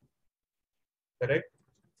 करेक्ट?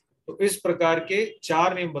 तो इस प्रकार के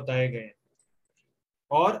 4 नियम बताए गए हैं।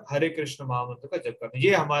 और हरे कृष्ण महामंत्र का जप करना,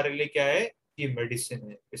 ये हमारे लिए क्या है? ये मेडिसिन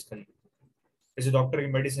है इसका। जैसे डॉक्टर की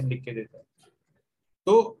मेडिसिन लिख के देता है,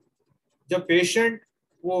 तो जब पेशेंट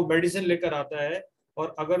वो मेडिसिन लेकर आता है,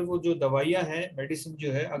 और अगर वो जो दवाइयां हैं, मेडिसिन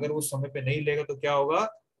जो है, अगर वो समय पे नहीं लेगा तो क्या होगा?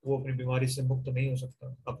 वो अपनी बीमारी से मुक्त नहीं हो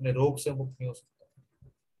सकता, अपने रोग से मुक्त नहीं हो सकता।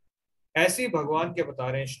 ऐसे ही भगवान के बता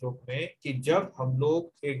रहे हैं श्लोक में कि जब हम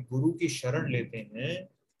लोग एक गुरु की शरण लेते हैं,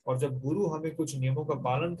 और जब गुरु हमें कुछ नियमों का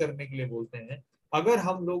पालन करने के लिए बोलते हैं, अगर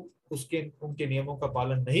हम लोग उसके उनके नियमों का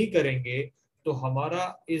पालन नहीं करेंगे तो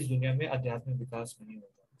हमारा इस दुनिया में आध्यात्मिक विकास नहीं होगा।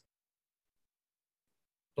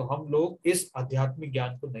 तो हम लोग इस आध्यात्मिक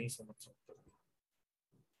ज्ञान को नहीं समझ सकते।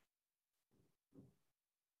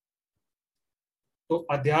 तो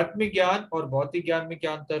आध्यात्मिक ज्ञान और भौतिक ज्ञान में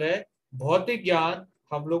क्या अंतर है? भौतिक ज्ञान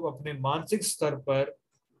हम लोग अपने मानसिक स्तर पर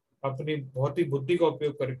अपनी भौतिक बुद्धि का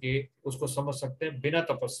उपयोग करके उसको समझ सकते हैं बिना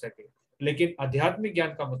तपस्या के। लेकिन आध्यात्मिक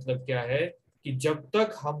ज्ञान का मतलब क्या है? कि जब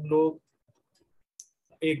तक हम लोग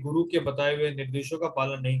एक गुरु के बताए हुए निर्देशों का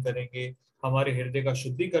पालन नहीं करेंगे, हमारे हृदय का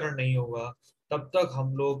शुद्धिकरण नहीं होगा, तब तक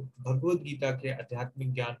हम लोग भगवत गीता के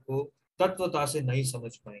आध्यात्मिक ज्ञान को तत्वता से नहीं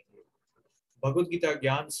समझ पाएंगे। भगवत गीता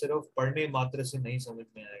ज्ञान सिर्फ पढ़ने मात्र से नहीं समझ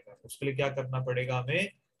में आएगा। उसके लिए क्या करना पड़ेगा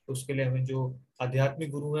हमें? उसके लिए हमें जो आध्यात्मिक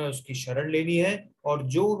गुरु है उसकी शरण लेनी है, और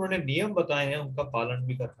जो उन्होंने नियम बताए हैं उनका पालन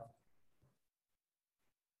भी करना है।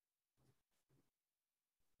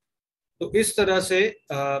 तो इस तरह से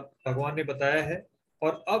भगवान ने बताया है।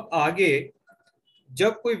 और अब आगे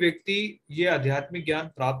जब कोई व्यक्ति ये आध्यात्मिक ज्ञान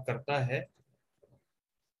प्राप्त करता है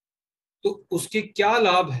तो उसके क्या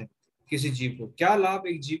लाभ है? किसी जीव को क्या लाभ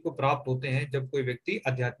एक जीव को प्राप्त होते हैं जब कोई व्यक्ति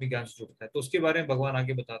आध्यात्मिक ज्ञान से जुड़ता है? तो उसके बारे में भगवान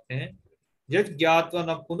आगे बताते हैं। यद ज्ञात्वा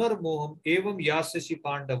न पुनर्मोहम एवं यास्यसि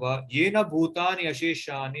पांडवा ये न भूतानि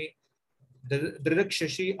अशेषानि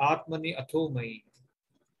दृक्षसि आत्मनि अथो मयि।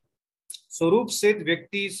 स्वरूप सिद्ध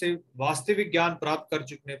व्यक्ति से वास्तविक ज्ञान प्राप्त कर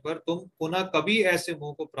चुकने पर तुम पुनः कभी ऐसे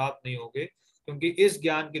मोह को प्राप्त नहीं होगे, क्योंकि इस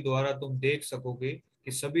ज्ञान के द्वारा तुम देख सकोगे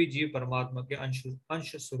कि सभी जीव परमात्मा के अंश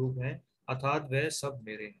अंश स्वरूप हैं, अर्थात वह सब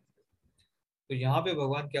मेरे हैं। तो यहाँ पे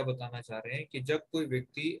भगवान क्या बताना चाह रहे हैं कि जब कोई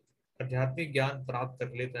व्यक्ति आध्यात्मिक ज्ञान प्राप्त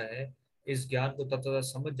कर लेता है, इस ज्ञान को तत्वतः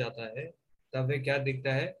समझ जाता है, तब वह क्या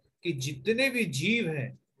दिखता है कि जितने भी जीव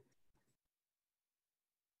हैं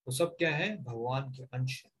वो सब क्या है, भगवान के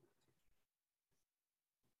अंश हैं।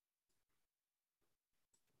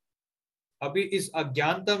 अभी इस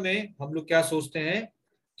अज्ञानता में हम लोग क्या सोचते हैं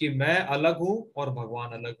कि मैं अलग हूं और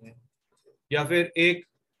भगवान अलग है। या फिर एक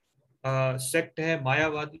सेक्ट है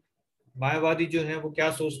मायावादी। मायावादी जो है वो क्या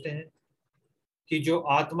सोचते हैं कि जो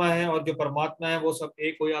आत्मा है और जो परमात्मा है वो सब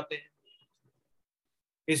एक हो जाते हैं।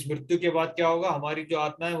 इस मृत्यु के बाद क्या होगा, हमारी जो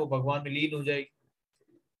आत्मा है वो भगवान में लीन हो जाएगी।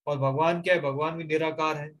 और भगवान क्या है, भगवान भी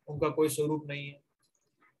निराकार है, उनका कोई स्वरूप नहीं है।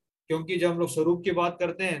 क्योंकि जब हम लोग स्वरूप की बात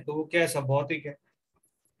करते हैं तो वो क्या है, सब भौतिक है।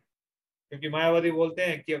 क्योंकि मायावादी बोलते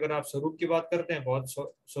हैं कि अगर आप स्वरूप की बात करते हैं, बहुत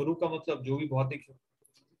स्वरूप का मतलब जो भी भौतिक है।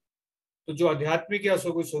 तो जो आध्यात्मिक है उसका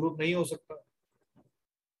कोई स्वरूप नहीं हो सकता।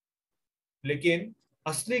 लेकिन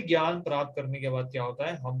असली ज्ञान प्राप्त करने के बाद क्या होता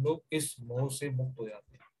है, हम लोग इस मोह से मुक्त हो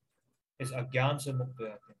जाते हैं, इस अज्ञान से मुक्त हो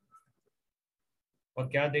जाते हैं। और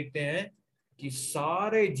क्या देखते हैं कि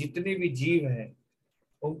सारे जितने भी जीव हैं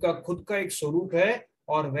उनका खुद का एक स्वरूप है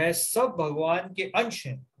और वह सब भगवान के अंश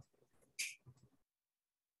हैं।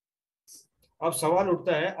 अब सवाल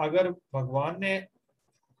उठता है, अगर भगवान ने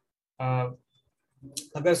अ,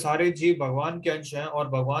 अगर सारे जीव भगवान के अंश हैं और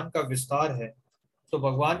भगवान का विस्तार है, तो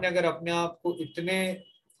भगवान ने अगर अपने आप को इतने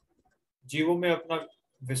जीवों में अपना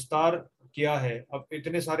विस्तार किया है, अब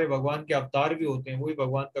इतने सारे भगवान के अवतार भी होते हैं, वही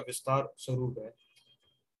भगवान का विस्तार स्वरूप है।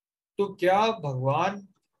 तो क्या भगवान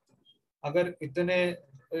अगर इतने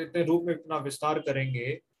इतने रूप में अपना विस्तार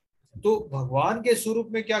करेंगे तो भगवान के स्वरूप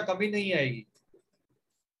में क्या कमी नहीं आएगी?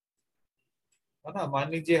 है ना।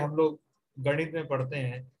 मान लीजिए हम लोग गणित में पढ़ते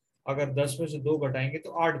हैं, अगर 10 में से 2 घटाएंगे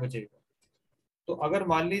तो 8 बचेगा। तो अगर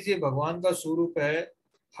मान लीजिए भगवान का स्वरूप है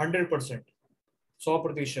 100%,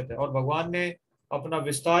 100% है, और भगवान ने अपना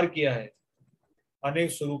विस्तार किया है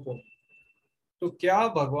अनेक स्वरूपों में, तो क्या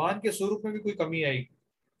भगवान के स्वरूप में भी कोई कमी आएगी?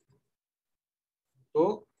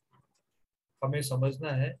 तो हमें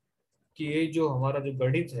समझना है कि ये जो हमारा जो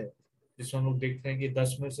गणित है, जिसमें हम लोग देखते हैं कि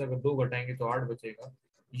 10 में से अगर 2 घटाएंगे तो 8 बचेगा,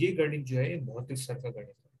 ये गणित जो है ये भौतिक स्तर का गणित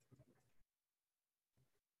है।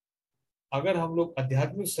 अगर हम लोग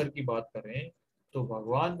आध्यात्मिक स्तर की बात करें तो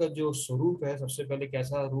भगवान का जो स्वरूप है, सबसे पहले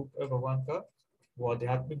कैसा रूप है भगवान का, वो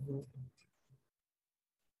आध्यात्मिक रूप है।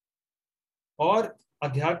 और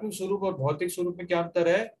आध्यात्मिक स्वरूप और भौतिक स्वरूप में क्या अंतर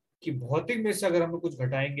है कि भौतिक में से अगर हम लोग कुछ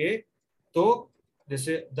घटाएंगे तो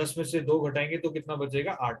जैसे 10 में से 2 घटाएंगे तो कितना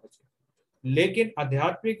बचेगा, 8 बचेगा। लेकिन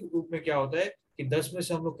आध्यात्मिक रूप में क्या होता है कि 10 में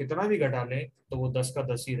से हम लोग कितना भी घटा लें तो वो 10 का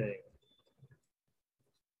 10 ही रहेगा।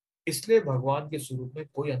 इसलिए भगवान के स्वरूप में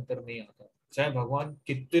कोई अंतर नहीं आता, चाहे भगवान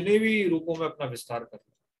कितने भी रूपों में अपना विस्तार कर,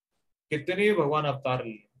 कितने भी भगवान अवतार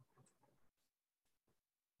लिए।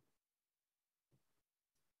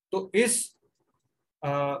 तो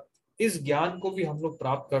आ, इस ज्ञान को भी हम लोग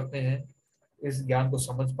प्राप्त करते हैं, इस ज्ञान को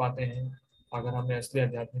समझ पाते हैं। अगर हमें असली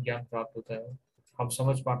आध्यात्मिक ज्ञान प्राप्त होता है, हम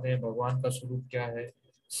समझ पाते हैं भगवान का स्वरूप क्या है,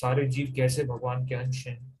 सारे जीव कैसे भगवान के अंश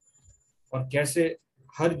हैं, और कैसे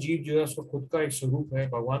हर जीव जो है उसका खुद का एक स्वरूप है,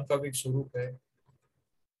 भगवान का भी एक स्वरूप है।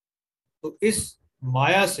 तो इस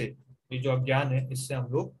माया से, ये जो अज्ञान है, इससे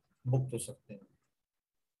हम लोग मुक्त हो सकते हैं।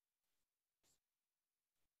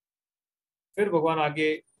 फिर भगवान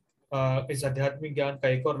आगे इस आध्यात्मिक ज्ञान का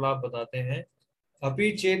एक और लाभ बताते हैं।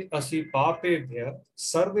 अपि चेत असि पापेभ्य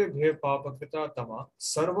सर्वेभ्य पापकृता तमा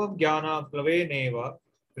सर्वं ज्ञानाप्लवेनैव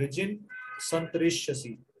वृजिन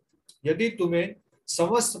संतरिष्यसि। यदि तुम्हें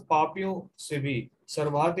समस्त पापियों से भी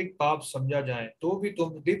सर्वाधिक पाप समझा जाए तो भी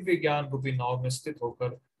तुम दिव्य ज्ञान रूपी नाव में स्थित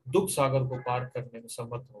होकर दुख सागर को पार करने में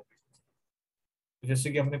समर्थ हो।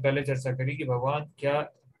 जैसे कि हमने पहले चर्चा करी कि भगवान क्या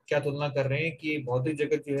क्या तुलना कर रहे हैं कि भौतिक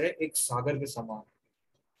जगत जो है एक सागर के समान।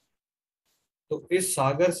 तो इस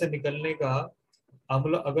सागर से निकलने का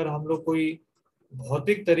अगर हम लोग कोई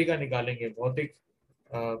भौतिक तरीका निकालेंगे, भौतिक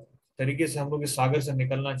अ, तरीके से हम लोग इस सागर से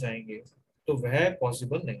निकलना चाहेंगे, तो वह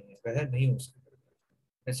पॉसिबल नहीं है, वह नहीं हो सकता।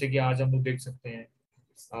 जैसे कि आज हम लोग देख सकते हैं,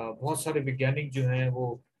 बहुत सारे वैज्ञानिक जो हैं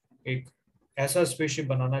वो एक ऐसा स्पेसशिप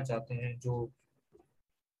बनाना चाहते हैं जो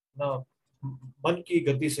ना मन की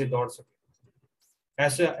गति से दौड़ सके,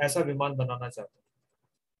 ऐसा ऐसा विमान बनाना चाहते हैं।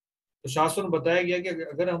 तो शास्त्रों में बताया गया कि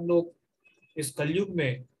अगर हम लोग इस कलयुग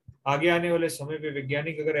में आगे आने वाले समय में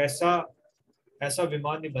वैज्ञानिक अगर ऐसा ऐसा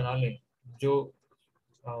विमान ही बना लें जो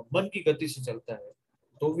मन की गति से चलता है,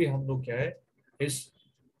 तो भी हम लोग क्या है, इस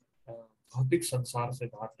भौतिक संसार से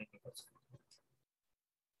बाहर नहीं निकल सकते,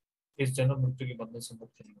 इस जन्म मृत्यु के बंधन से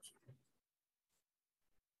मुक्त नहीं हो सकते।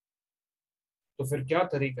 तो फिर क्या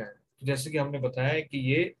तरीका है? तो जैसे कि हमने बताया है कि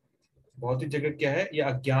ये भौतिक जगत क्या है, ये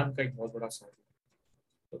अज्ञान का एक बहुत बड़ा सागर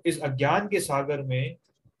है। तो इस अज्ञान के सागर में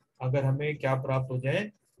अगर हमें क्या प्राप्त हो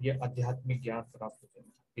जाए, ये आध्यात्मिक ज्ञान प्राप्त हो जाए,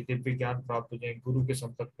 ये दिव्य ज्ञान प्राप्त हो जाए गुरु के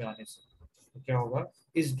संपर्क में आने से, तो क्या होगा?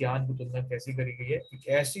 इस ज्ञान की तुलना कैसी करी गई है? एक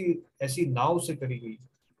ऐसी ऐसी नाव से करी गई है,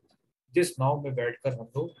 जिस नाव में बैठकर हम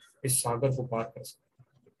लोग इस सागर को पार कर सकते हैं।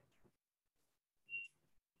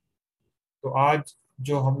 तो आज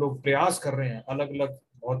जो हम लोग प्रयास कर रहे हैं, अलग अलग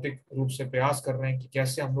भौतिक रूप से प्रयास कर रहे हैं कि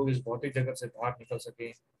कैसे हम लोग इस भौतिक जगत से बाहर निकल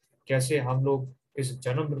सकें, कैसे हम लोग इस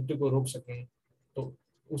जन्म मृत्यु को रोक सकें, तो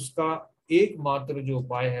उसका एकमात्र जो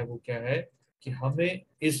उपाय है वो क्या है? कि हमें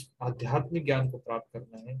इस आध्यात्मिक ज्ञान को प्राप्त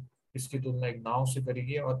करना है। इसकी तुलना एक नाव से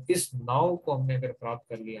करेगी, और इस नाव को हमने अगर प्राप्त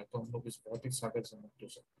कर लिया तो हम लोग इस भौतिक सागर से मुक्त हो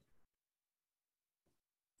सकते हैं।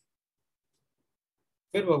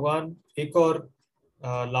 फिर भगवान एक और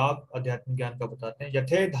लाभ आध्यात्मिक ज्ञान का बताते हैं।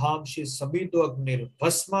 यथे धामशि समितो अग्निर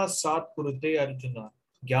भस्मा सात कुरुते अर्जुन,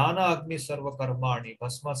 ज्ञान अग्नि सर्व कर्माणि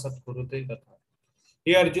भस्मा सत कुरुते तथा।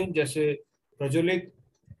 हे अर्जुन, जैसे प्रज्वलित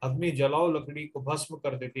अग्नि जलाओ लकड़ी को भस्म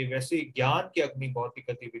कर देती है, वैसे ही ज्ञान की अग्नि भौतिक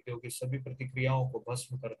गतिविधियों की सभी प्रतिक्रियाओं को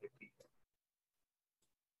भस्म कर देती है।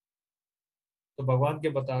 तो भगवान के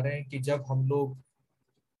बता रहे हैं कि अ,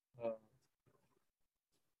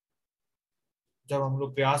 जब हम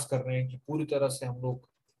लोग प्रयास कर रहे हैं कि पूरी तरह से हम लोग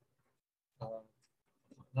अ,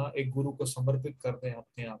 ना एक गुरु को समर्पित कर दें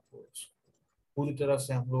अपने आप को, पूरी तरह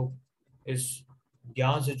से हम लोग इस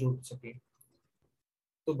ज्ञान से जुड़ सके,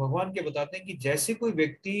 तो भगवान के बताते हैं कि जैसे कोई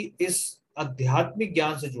व्यक्ति इस आध्यात्मिक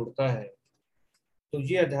ज्ञान से जुड़ता है, तो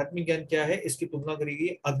ये आध्यात्मिक ज्ञान क्या है? इसकी तुलना करेगी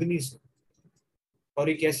अग्नि से। और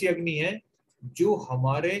एक ऐसी अग्नि है जो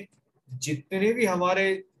हमारे जितने भी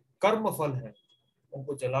हमारे कर्म फल हैं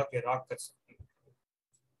उनको जला के राख कर सकती है।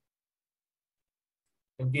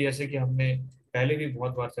 क्योंकि जैसे कि हमने पहले भी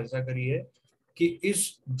बहुत बार चर्चा करी है कि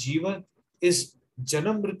इस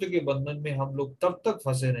जन्म मृत्यु के बंधन में हम लोग तब तक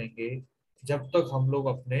फंसे रहेंगे जब तक हम लोग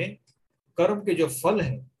अपने कर्म के जो फल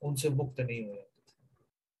हैं उनसे मुक्त नहीं हुए।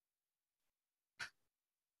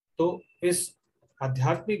 तो इस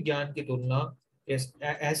आध्यात्मिक ज्ञान की तुलना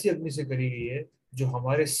ऐसी अग्नि से करी गई है जो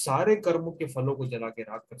हमारे सारे कर्मों के फलों को जला के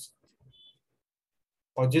राख कर सकती है।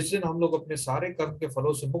 और जिस दिन हम लोग अपने सारे कर्म के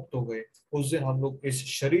फलों से मुक्त हो गए, उस दिन हम लोग इस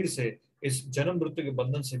शरीर से, इस जन्म मृत्यु के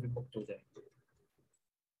बंधन से भी मुक्त हो जाएंगे।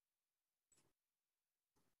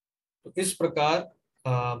 तो इस प्रकार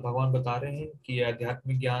भगवान बता रहे हैं कि यह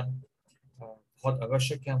आध्यात्मिक ज्ञान बहुत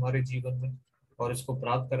आवश्यक है हमारे जीवन में। और इसको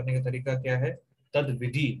प्राप्त करने का तरीका क्या है? तद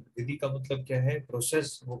विधि। विधि का मतलब क्या है?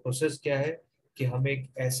 प्रोसेस। वो प्रोसेस क्या है? कि हमें एक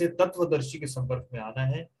ऐसे तत्वदर्शी के संपर्क में आना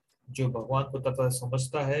है जो भगवान को तत्व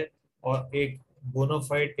समझता है, और एक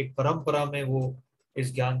बोनाफाइड एक परंपरा में वो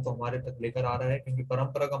इस ज्ञान को हमारे तक लेकर आ रहा है। क्योंकि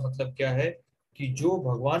परंपरा का मतलब क्या है? कि जो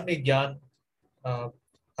भगवान ने ज्ञान अ,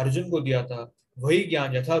 अर्जुन को दिया था, वही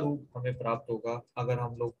ज्ञान यथारूप हमें प्राप्त होगा अगर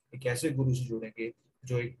हम लोग एक ऐसे गुरु से जुड़ेंगे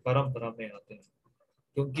जो एक परंपरा में आते हैं।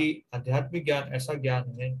 क्योंकि आध्यात्मिक ज्ञान ऐसा ज्ञान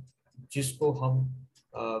है जिसको हम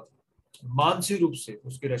अ, मानसिक रूप से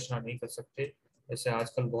उसकी रचना नहीं कर सकते। जैसे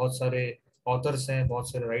आजकल बहुत सारे ऑथर्स हैं,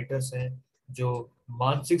 बहुत सारे राइटर्स हैं जो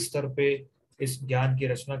मानसिक स्तर पे इस ज्ञान की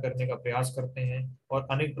रचना करने का प्रयास करते हैं और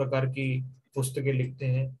अनेक प्रकार की पुस्तकें लिखते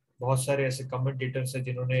हैं। बहुत सारे ऐसे कमेंटेटर्स हैं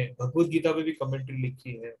जिन्होंने भगवत गीता पे भी कमेंट्री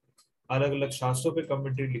लिखी है, अलग अलग शास्त्रों पे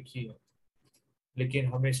कमेंट्री लिखी है। लेकिन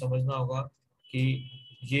हमें समझना होगा कि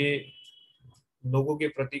ये लोगों के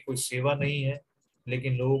प्रति कोई सेवा नहीं है,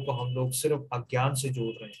 लेकिन लोगों को हम लोग सिर्फ अज्ञान से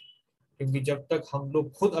जोड़ रहे हैं। क्योंकि जब तक हम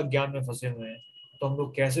लोग खुद अज्ञान में फंसे हुए हैं, तो हम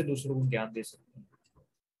लोग कैसे दूसरों को ज्ञान दे सकते हैं?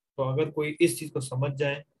 तो अगर कोई इस चीज को समझ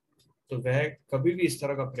जाए, तो वह कभी भी इस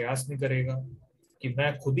तरह का प्रयास नहीं करेगा कि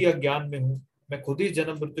मैं खुद ही अज्ञान में हूँ, मैं खुद ही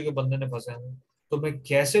जन्म मृत्यु के बंधन में फंसा हूँ, तो मैं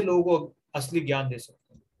कैसे लोगों को असली ज्ञान दे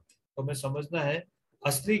सकता हूँ? तो हमें समझना है,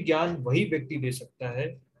 असली ज्ञान वही व्यक्ति दे सकता है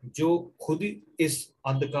जो खुद ही इस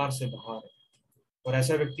अंधकार से बाहर है। और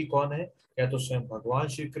ऐसा व्यक्ति कौन है? या तो स्वयं भगवान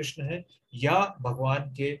श्री कृष्ण है, या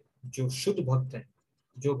भगवान के जो शुद्ध भक्त हैं,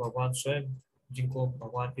 जो भगवान स्वयं, जिनको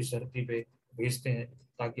भगवान इस धरती पे भेजते हैं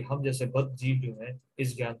ताकि हम जैसे बद्ध जीव जो हैं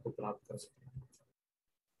इस ज्ञान को प्राप्त कर सकें।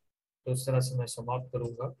 तो इस तरह से मैं समाप्त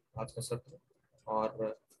करूंगा आज का सत्र।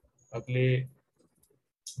 और अगले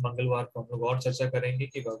मंगलवार को हम लोग और चर्चा करेंगे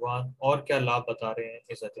कि भगवान और क्या लाभ बता रहे हैं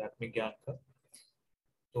इस आध्यात्मिक ज्ञान का।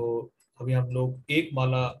 तो अभी हम लोग एक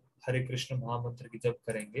माला हरे कृष्ण महामंत्र की जप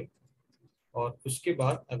करेंगे, और उसके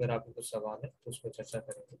बाद अगर आपको कुछ सवाल है तो उस पर चर्चा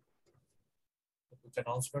करेंगे। तो कुछ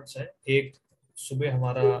अनाउंसमेंट्स हैं। एक, सुबह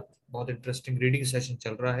हमारा बहुत इंटरेस्टिंग रीडिंग सेशन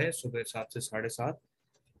चल रहा है सुबह 7 से 7:30।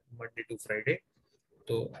 Monday to Friday.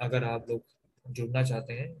 तो अगर आप लोग जुड़ना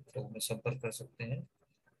चाहते हैं तो हमें संपर्क कर सकते हैं,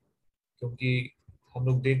 क्योंकि हम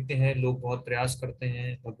लोग देखते हैं लोग बहुत प्रयास करते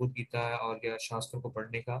हैं भगवत गीता और या शास्त्रों को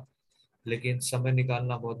पढ़ने का, लेकिन समय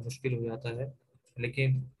निकालना बहुत मुश्किल हो जाता है।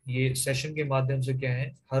 लेकिन ये सेशन के माध्यम से क्या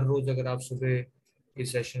है, हर रोज अगर आप सुबह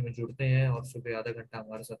इस सेशन में जुड़ते हैं और सुबह आधा घंटा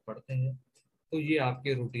हमारे साथ पढ़ते हैं, तो ये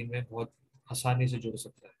आपके रूटीन में बहुत आसानी से जुड़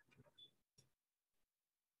सकता है।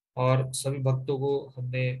 और सभी भक्तों को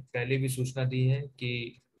हमने पहले भी सूचना दी है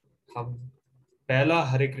कि हम पहला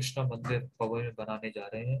हरे कृष्णा मंदिर पवन में बनाने जा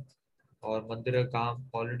रहे हैं, और मंदिर का काम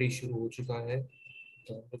ऑलरेडी शुरू हो चुका है।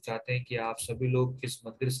 तो हम लोग चाहते हैं कि आप सभी लोग इस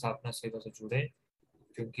मंदिर स्थापना सेवा से जुड़ें,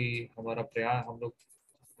 क्योंकि हम लोग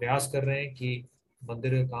प्रयास कर रहे हैं कि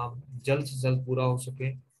मंदिर का काम जल्द से जल्द पूरा हो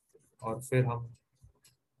सके, और फिर हम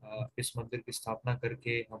इस मंदिर की स्थापना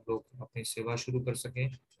करके हम लोग अपनी सेवा शुरू कर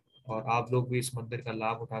सकें, और आप लोग भी इस मंदिर का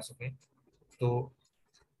लाभ उठा सकें। तो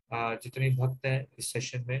जितने भक्त हैं इस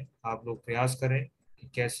सेशन में, आप लोग प्रयास करें कि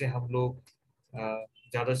कैसे हम लोग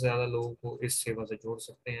ज़्यादा से ज़्यादा लोगों को इस सेवा से जोड़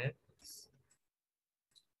सकते हैं।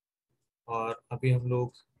 और अभी हम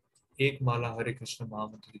लोग एक माला हरे कृष्ण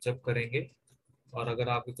महामंत्र की जप करेंगे, और अगर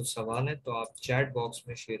आपके कुछ सवाल हैं तो आप चैट बॉक्स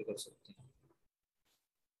में शेयर कर सकते हैं।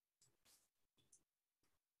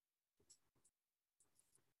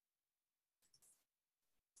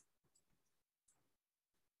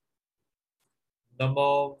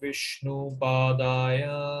 नमो विष्णुपादाय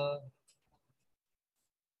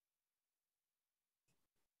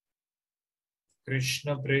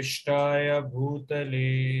कृष्णपृष्ठाय भूतले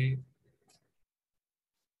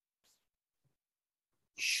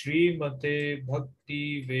श्रीमते भक्ति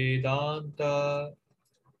वेदांत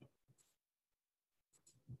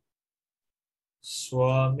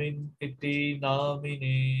स्वामिन इति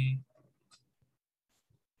नामिने।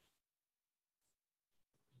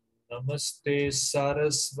 नमस्ते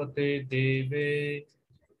सरस्वते देवे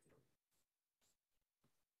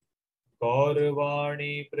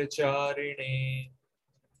गौरवाणी प्रचारिणे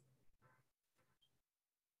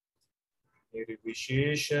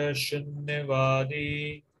निर्विशेष शून्यवादी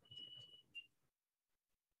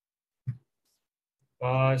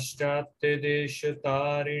पाश्चात्य देश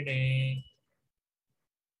तारिणे।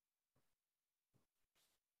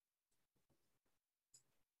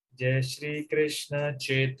 जय श्री कृष्ण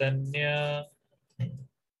चैतन्य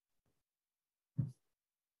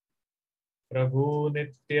प्रभु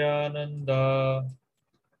नित्यानंद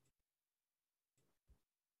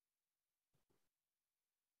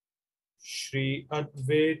श्री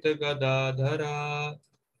अद्वैत गदाधरा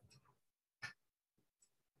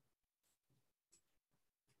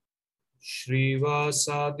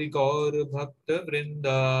श्रीवासादि गौर भक्त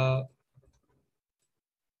वृंदा।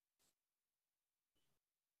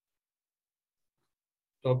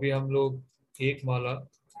 तो अभी हम लोग एक माला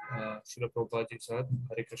श्रील प्रभुपाद जी के साथ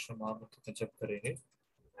हरे कृष्ण महामंत्र का जप करेंगे,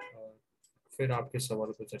 और फिर आपके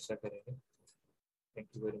सवालों पर चर्चा करेंगे। Thank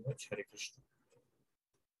you very much. Hare Krishna.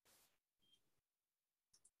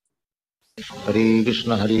 हरे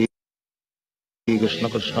कृष्ण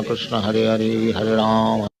कृष्ण कृष्ण हरे हरे, हरे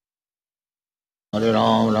राम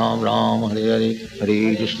राम राम हरे हरे,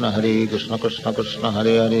 हरे कृष्ण कृष्ण कृष्ण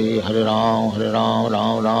हरे हरे, हरे राम राम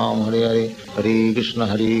राम हरे हरे, हरे कृष्ण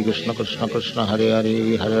कृष्ण कृष्ण हरे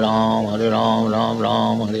हरे, हरे राम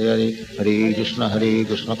राम हरे हरे, हरे कृष्ण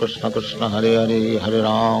कृष्ण कृष्ण हरे हरे, हरे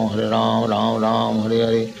राम राम हरे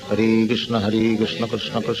हरे, हरे कृष्ण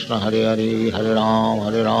कृष्ण कृष्ण हरे हरे, हरे राम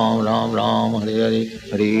राम हरे हरे,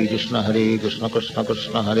 हरे कृष्ण कृष्ण कृष्ण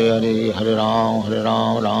हरे हरे, हरे राम राम हरे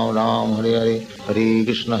हरे, हरे कृष्ण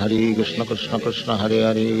कृष्ण कृष्ण हरे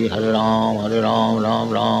हरे, हरे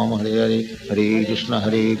राम राम हरे हरे, हरे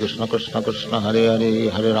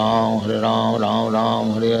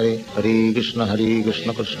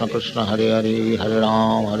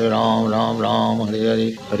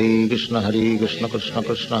कृष्ण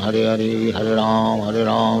कृष्ण हरे हरे, हरे राम हरे हरे,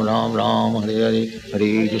 हरे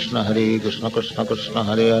कृष्ण कृष्ण कृष्ण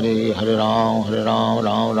हरे हरे, हरे राम हरे हरे, हरे कृष्ण कृष्ण कृष्ण हरे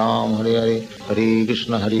हरे, हरे राम हरे हरे, हरे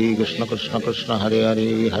कृष्ण कृष्ण कृष्ण हरे हरे,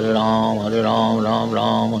 हरे राम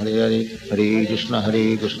हरे हरे, हरे कृष्ण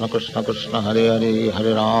कृष्ण कृष्ण हरे हरे,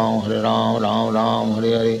 हरे राम हरे हरे, हरे कृष्ण कृष्ण कृष्ण हरे हरे, हरे राम हरे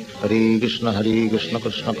हरे, हरे कृष्ण कृष्ण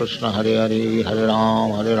कृष्ण हरे हरे,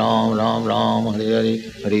 हरे राम हरे हरे,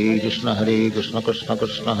 हरे कृष्ण कृष्ण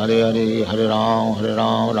कृष्ण हरे हरे, हरे राम हरे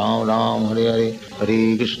हरे,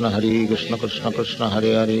 हरे कृष्ण कृष्ण कृष्ण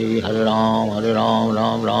हरे हरे, हरे राम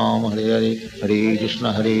हरे हरे, हरे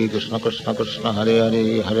कृष्ण कृष्ण कृष्ण हरे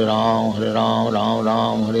हरे, हरे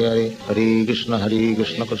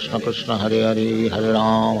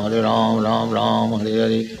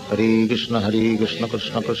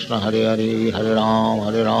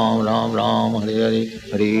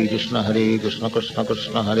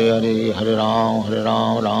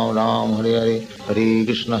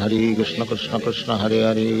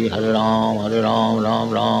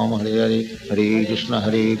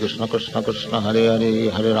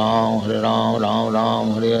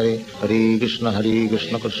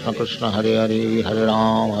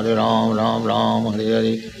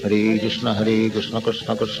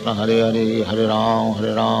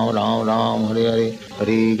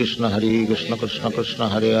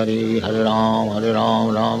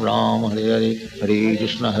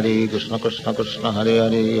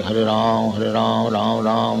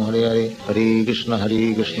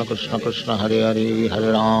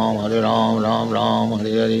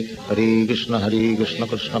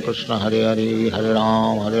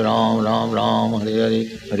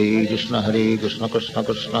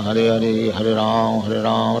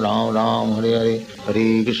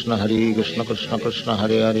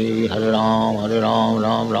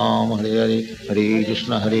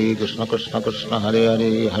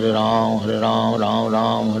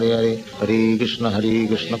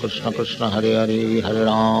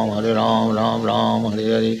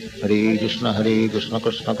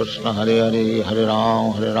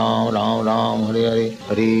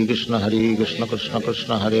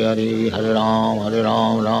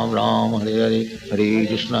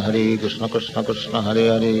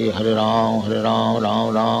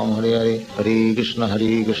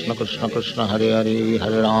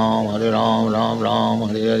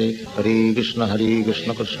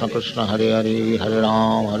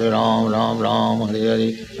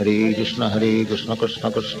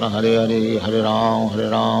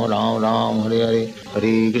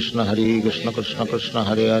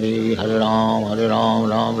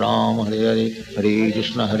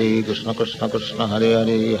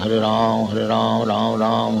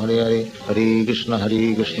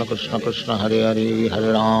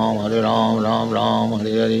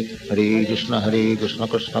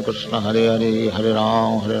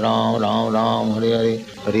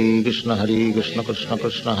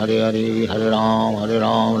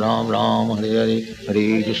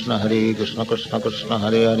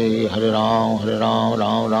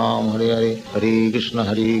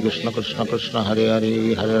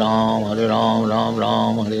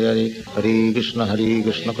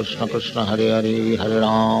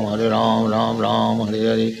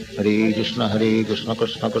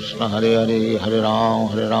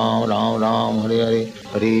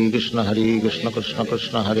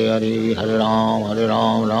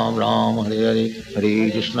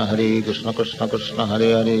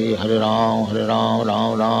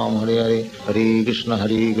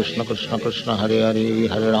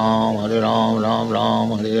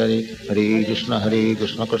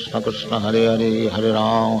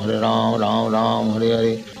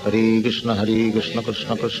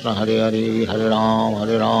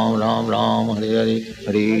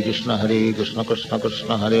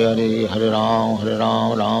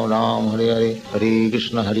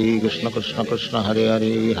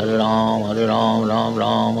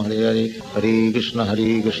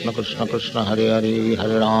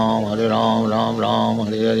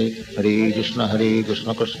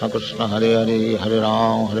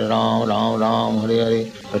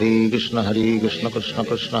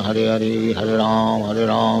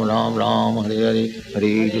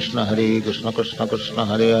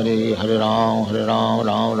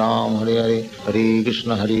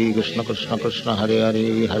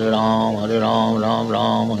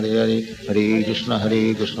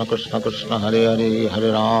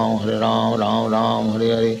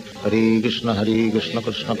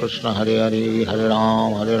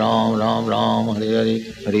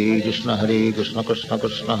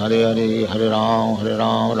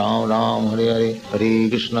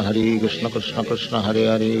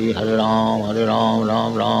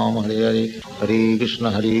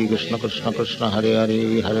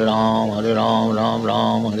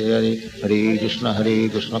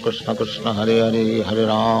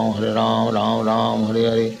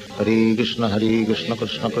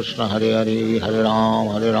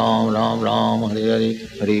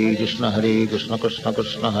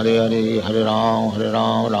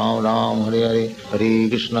हरे हरे, हरे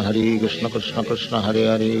कृष्ण कृष्ण कृष्ण हरे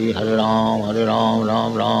हरे, हरे राम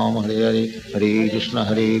राम राम हरे हरे, हरे कृष्ण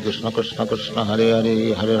कृष्ण कृष्ण हरे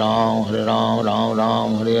हरे, हरे राम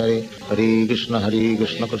राम हरे हरे, हरे कृष्ण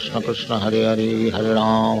कृष्ण कृष्ण हरे हरे, हरे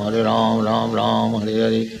राम राम हरे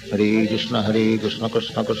हरे, हरे कृष्ण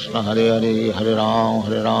कृष्ण कृष्ण हरे हरे, हरे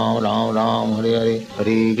राम राम हरे हरे,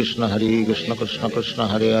 हरे कृष्ण कृष्ण कृष्ण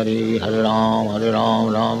हरे हरे, हरे राम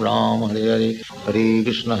राम हरे हरे, हरे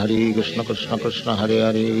कृष्ण कृष्ण कृष्ण हरे हरे, हरे राम राम हरे हरे, हरे कृष्ण कृष्ण कृष्ण हरे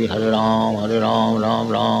हरे, हरे राम हरे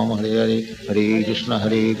हरे, हरे कृष्ण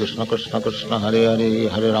कृष्ण कृष्ण हरे हरे,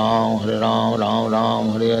 हरे राम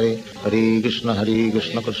हरे हरे, हरे कृष्ण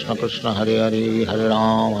कृष्ण कृष्ण हरे हरे, हरे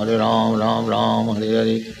राम हरे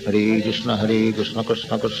हरे, हरे कृष्ण कृष्ण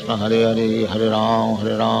कृष्ण हरे हरे, हरे राम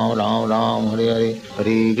हरे हरे,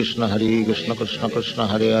 हरे कृष्ण कृष्ण कृष्ण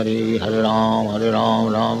हरे हरे, हरे राम हरे हरे, हरे कृष्ण कृष्ण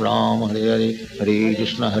कृष्ण हरे हरे, हरे राम हरे हरे, हरे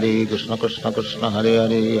कृष्ण कृष्ण कृष्ण हरे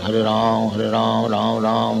हरे, हरे राम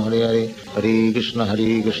हरे हरे, हरे कृष्ण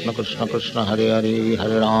कृष्ण कृष्ण हरे हरे,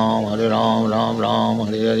 हरे राम हरे हरे, हरे कृष्ण कृष्ण कृष्ण हरे हरे, हरे राम हरे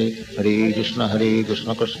हरे, हरे कृष्ण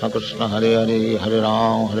कृष्ण कृष्ण हरे हरे, हरे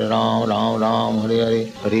राम हरे हरे,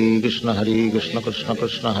 हरे कृष्ण कृष्ण कृष्ण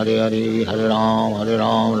हरे हरे, हरे राम हरे हरे, हरे कृष्ण कृष्ण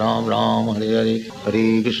कृष्ण हरे हरे, हरे राम हरे हरे,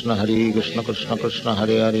 हरे कृष्ण कृष्ण कृष्ण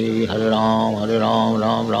हरे हरे, हरे राम हरे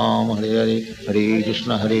हरे, हरे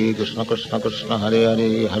कृष्ण कृष्ण कृष्ण हरे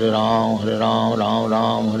हरे, हरे राम हरे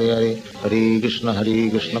हरे, हरे कृष्ण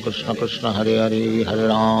कृष्ण कृष्ण हरे हरे, हरे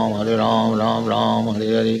राम हरे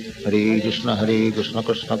हरे, हरे कृष्ण कृष्ण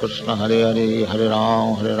कृष्ण हरे हरे,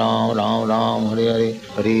 हरे राम हरे हरे, हरे कृष्ण कृष्ण कृष्ण हरे हरे, हरे राम हरे हरे,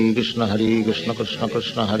 हरे कृष्ण कृष्ण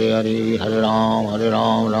कृष्ण हरे हरे, हरे राम हरे हरे, हरे कृष्ण कृष्ण कृष्ण हरे हरे, हरे राम हरे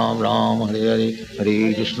हरे,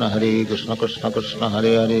 हरे कृष्ण कृष्ण कृष्ण हरे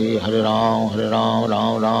हरे, हरे राम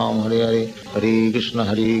हरे हरे, हरे कृष्ण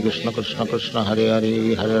कृष्ण कृष्ण हरे हरे,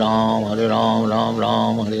 हरे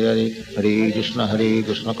राम हरे हरे, हरे कृष्ण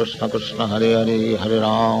कृष्ण कृष्ण हरे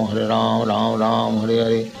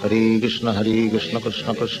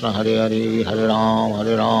हरे, हरे राम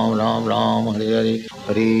हरे हरे,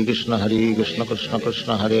 हरे कृष्ण कृष्ण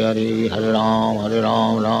कृष्ण हरे हरे, हरे राम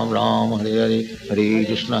हरे हरे, हरे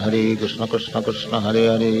कृष्ण कृष्ण कृष्ण हरे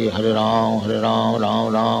हरे, हरे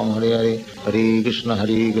राम हरे हरे, हरे कृष्ण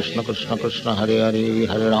कृष्ण कृष्ण हरे हरे,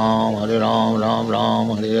 हरे राम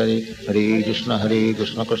हरे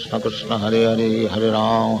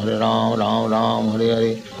हरे,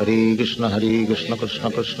 हरे कृष्ण कृष्ण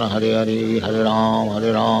कृष्ण हरे हरे, हरे राम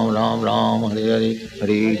हरे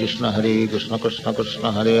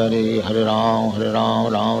हरे, हरे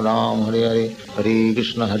कृष्ण कृष्ण कृष्ण हरे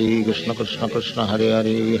हरे,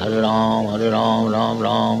 हरे राम हरे हरे,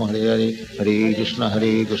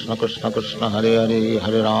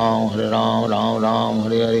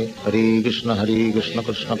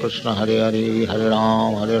 हरे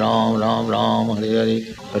कृष्ण कृष्ण कृष्ण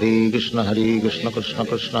हरे हरे, हरे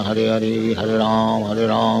राम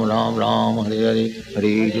हरे हरे,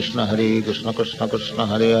 हरे कृष्ण कृष्ण कृष्ण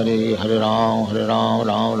हरे हरे, हरे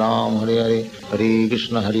राम हरे हरे, हरे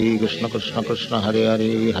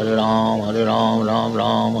कृष्ण कृष्ण कृष्ण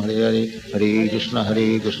हरे हरे, हरे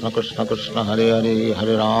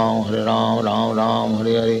राम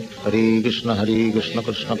हरे हरे, हरे कृष्ण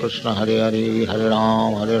कृष्ण कृष्ण हरे हरे, हरे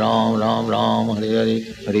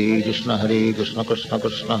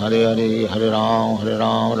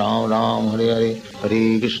राम हरे हरे,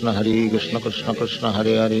 हरे कृष्ण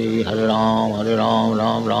कृष्ण कृष्ण हरे हरे, हरे राम हरे हरे, हरे कृष्ण कृष्ण कृष्ण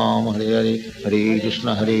हरे हरे, हरे राम हरे हरे, हरे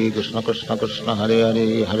कृष्ण कृष्ण कृष्ण हरे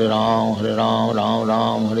हरे, हरे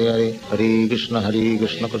राम हरे हरे, हरे कृष्ण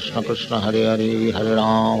कृष्ण कृष्ण हरे हरे, हरे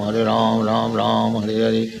राम हरे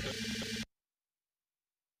हरे।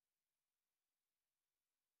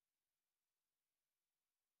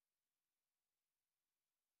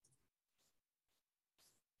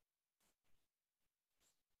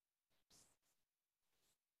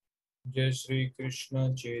 जय श्री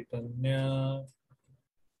कृष्ण चैतन्य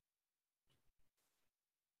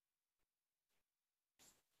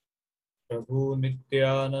प्रभु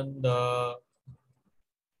नित्यानंद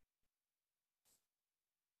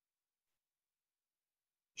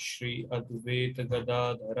श्री अद्वैत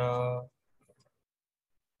गदाधरा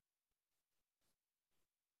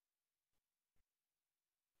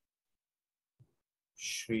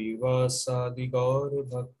श्रीवासादि गौर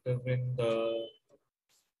भक्त वृंद।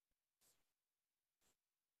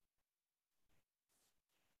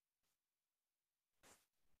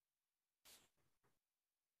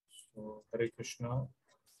 हरे कृष्णा।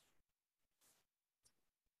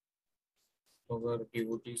 तो अगर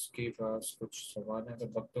डिवोटीज के पास कुछ सवाल है, अगर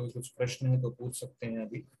भक्तों के कुछ प्रश्न है तो पूछ सकते हैं।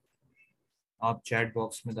 अभी आप चैट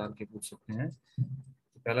बॉक्स में डाल के पूछ सकते हैं।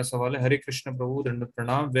 पहला सवाल है, हरे कृष्ण प्रभु, दंडवत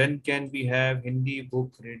प्रणाम, when can we have Hindi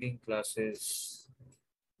book reading classes.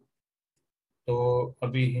 तो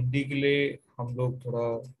अभी हिंदी के लिए हम लोग थोड़ा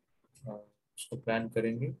उसको प्लान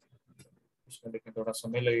करेंगे, उसमें लेकिन थोड़ा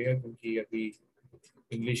समय लगेगा क्योंकि अभी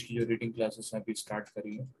इंग्लिश की जो रीडिंग क्लासेस हैं अभी स्टार्ट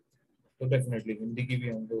करी है। तो डेफिनेटली हिंदी की भी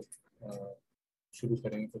हम लोग अ, शुरू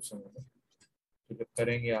करेंगे कुछ समय में। तो जब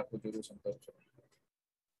करेंगे आपको जरूर संपर्क करेंगे।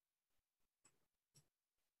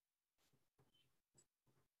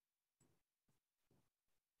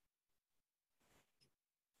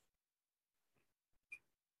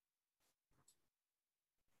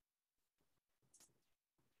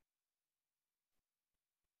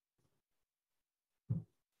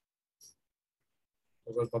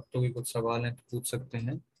 तो अगर भक्तों के कुछ सवाल हैं तो पूछ सकते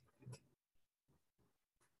हैं।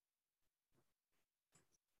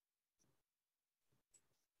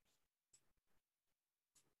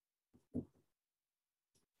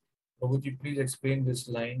 प्रभु जी, please explain this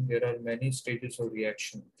line, there are many stages of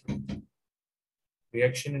reaction.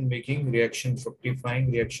 Reaction in making, reaction fructifying,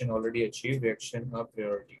 reaction already achieved, reaction a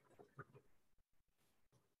priority।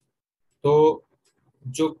 तो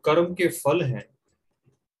जो कर्म के फल हैं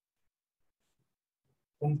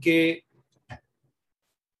उनके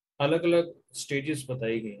अलग अलग स्टेजेस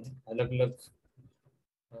बताई गई हैं, अलग अलग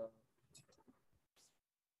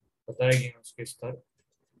बताए गए हैं उसके स्तर।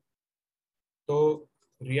 तो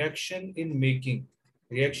reaction in making,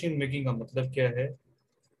 reaction making का मतलब क्या है?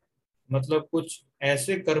 मतलब कुछ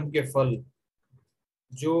ऐसे कर्म के फल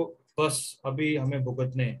जो बस अभी हमें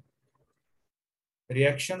भुगतने हैं।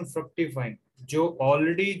 रिएक्शन फ्रक्टिफाइंग, जो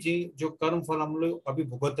ऑलरेडी जी जो कर्म फल हम लोग अभी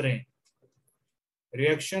भुगत रहे हैं।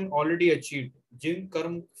 रिएक्शन ऑलरेडी अचीव्ड, जिन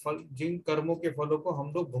कर्मों के फलों को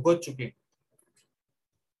हम लोग भुगत चुके हैं।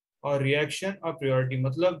 और रिएक्शन अ प्रायोरिटी,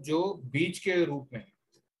 मतलब जो बीज के रूप में है,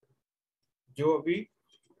 जो अभी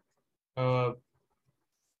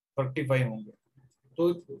फ्रक्टिफाई होंगे। तो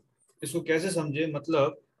इसको कैसे समझे?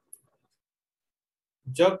 मतलब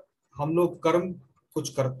जब हम लोग कर्म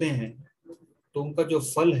कुछ करते हैं तो उनका जो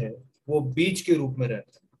फल है वो बीज के रूप में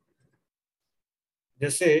रहता है।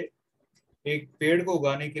 जैसे एक पेड़ को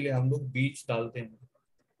उगाने के लिए हम लोग बीज डालते हैं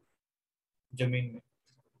जमीन में।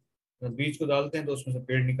 जब बीज को डालते हैं तो उसमें से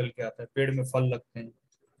पेड़ निकल के आता है, पेड़ में फल लगते हैं।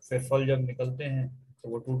 फिर फल जब निकलते हैं तो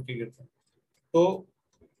वो टूट के गिरते हैं। तो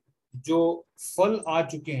जो फल आ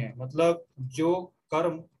चुके हैं, मतलब जो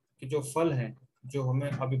कर्म के जो फल हैं जो हमें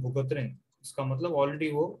अभी भुगत रहे हैं, इसका मतलब ऑलरेडी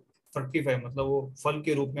वो फ्रक्टिफाई, मतलब वो फल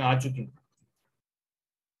के रूप में आ चुके हैं।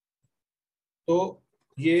 तो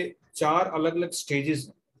ये चार अलग अलग स्टेजेस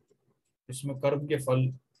हैं जिसमें कर्म के फल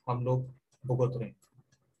हम लोग भुगत रहे हैं।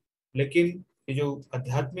 लेकिन ये जो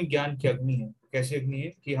आध्यात्मिक ज्ञान की अग्नि है, कैसी अग्नि है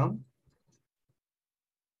कि हम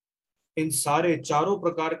इन सारे चारों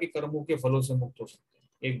प्रकार के कर्मों के फलों से मुक्त हो सकते हैं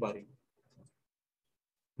एक बारी में।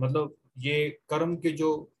 मतलब ये कर्म के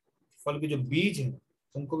जो फल के जो बीज हैं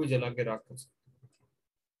उनको भी जला के राख कर सकते हैं।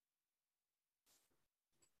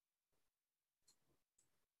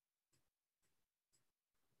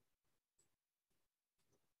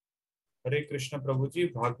 हरे कृष्ण प्रभु जी,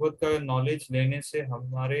 भागवत का नॉलेज लेने से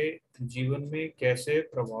हमारे जीवन में कैसे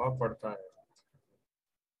प्रभाव पड़ता है?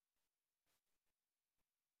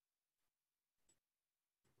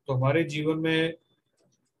 तो हमारे जीवन में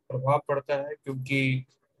प्रभाव पड़ता है क्योंकि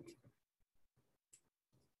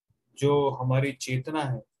जो हमारी चेतना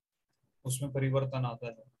है उसमें परिवर्तन आता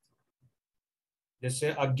है।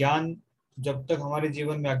 जैसे अज्ञान, जब तक हमारे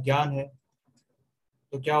जीवन में अज्ञान है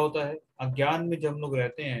तो क्या होता है? अज्ञान में जब हम लोग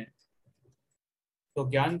रहते हैं तो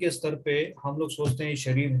ज्ञान के स्तर पे हम लोग सोचते हैं ये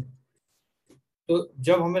शरीर है। तो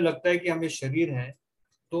जब हमें लगता है कि हम ये शरीर हैं,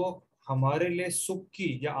 तो हमारे लिए सुख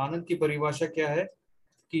की या आनंद की परिभाषा क्या है?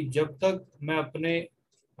 कि जब तक मैं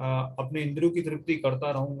अपने इंद्रियों की तृप्ति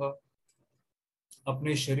करता रहूंगा,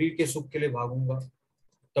 अपने शरीर के सुख के लिए भागूंगा,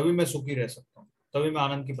 तभी मैं सुखी रह सकता हूँ, तभी मैं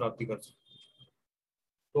आनंद की प्राप्ति कर सकता हूँ।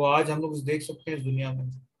 तो आज हम लोग देख सकते हैं इस दुनिया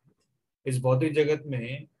में, इस भौतिक जगत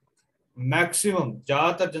में मैक्सिमम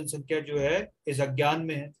ज्यादातर जनसंख्या जो है इस अज्ञान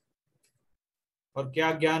में है। और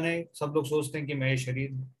क्या ज्ञान है? सब लोग सोचते हैं कि मैं ये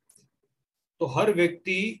शरीर हूं। तो हर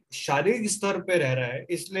व्यक्ति शारीरिक स्तर पे रह रहा है,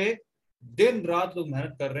 इसलिए दिन रात लोग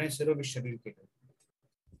मेहनत कर रहे हैं सिर्फ इस शरीर के लिए।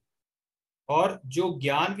 और जो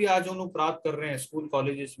ज्ञान भी आज हम लोग प्राप्त कर रहे हैं स्कूल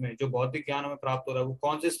कॉलेजेस में, जो भौतिक ज्ञान हमें प्राप्त हो रहा है, वो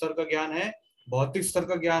कौन से स्तर का ज्ञान है? भौतिक स्तर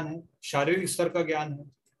का ज्ञान है, शारीरिक स्तर का ज्ञान है।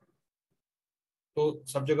 तो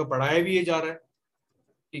सब जगह पढ़ाया भी ये जा रहा है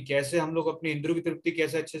कि कैसे हम लोग अपनी इंद्रियों की तृप्ति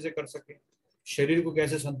कैसे अच्छे से कर सकें, शरीर को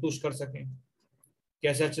कैसे संतुष्ट कर सकें,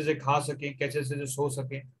 कैसे अच्छे से खा सकें, कैसे अच्छे से सो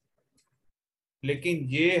सकें। लेकिन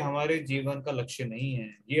ये हमारे जीवन का लक्ष्य नहीं है,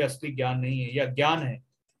 ये असली ज्ञान नहीं है, यह ज्ञान है।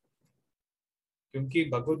 क्योंकि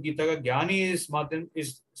भगवत गीता का ज्ञान ही इस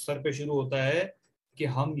स्तर पे शुरू होता है कि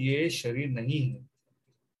हम ये शरीर नहीं है।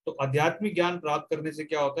 तो आध्यात्मिक ज्ञान प्राप्त करने से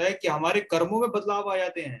क्या होता है कि हमारे कर्मों में बदलाव आ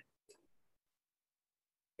जाते हैं।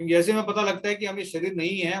 क्योंकि जैसे हमें पता लगता है कि हम ये शरीर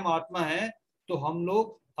नहीं है, हम आत्मा है, तो हम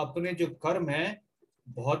लोग अपने जो कर्म है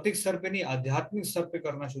भौतिक स्तर पे नहीं, आध्यात्मिक स्तर पे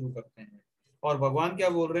करना शुरू करते हैं। और भगवान क्या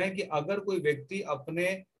बोल रहे हैं कि अगर कोई व्यक्ति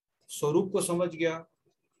अपने स्वरूप को समझ गया,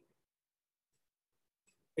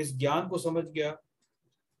 इस ज्ञान को समझ गया,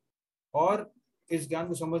 और इस ज्ञान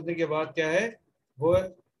को समझने के बाद क्या है, वो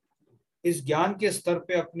इस ज्ञान के स्तर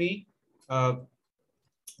पे अपनी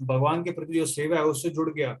भगवान के प्रति जो सेवा है उससे जुड़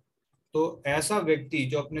गया, तो ऐसा व्यक्ति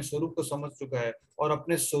जो अपने स्वरूप को समझ चुका है और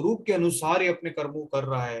अपने स्वरूप के अनुसार ही अपने कर्मों कर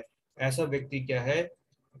रहा है, ऐसा व्यक्ति क्या है,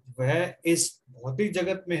 वह इस भौतिक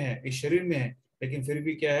जगत में है, इस शरीर में है, लेकिन फिर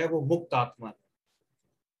भी क्या है, वो मुक्त आत्मा है।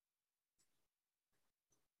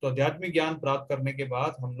 तो आध्यात्मिक ज्ञान प्राप्त करने के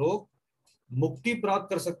बाद हम लोग मुक्ति प्राप्त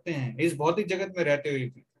कर सकते हैं इस भौतिक जगत में रहते हुए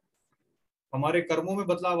भी। हमारे कर्मों में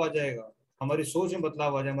बदलाव आ जाएगा, हमारी सोच में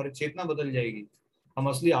बदलाव आ जाएगा, हमारी चेतना बदल जाएगी, हम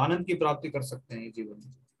असली आनंद की प्राप्ति कर सकते हैं जीवन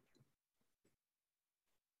में।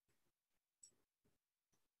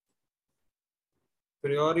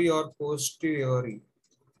 प्रियोरी और पोस्टियोरी,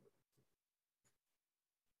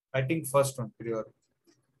 I think first one, प्रियोरी।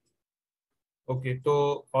 Okay,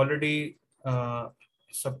 तो ऑलरेडी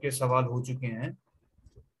सबके सवाल हो चुके हैं,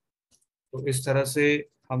 तो इस तरह से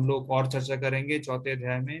हम लोग और चर्चा करेंगे चौथे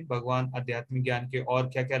अध्याय में। भगवान आध्यात्मिक ज्ञान के और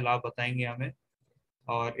क्या क्या लाभ बताएंगे हमें,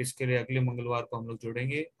 और इसके लिए अगले मंगलवार को हम लोग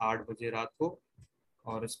जुड़ेंगे 8 बजे रात को,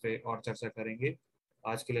 और इस पे और चर्चा करेंगे।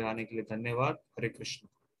 आज के लिए आने के लिए धन्यवाद। हरे कृष्ण।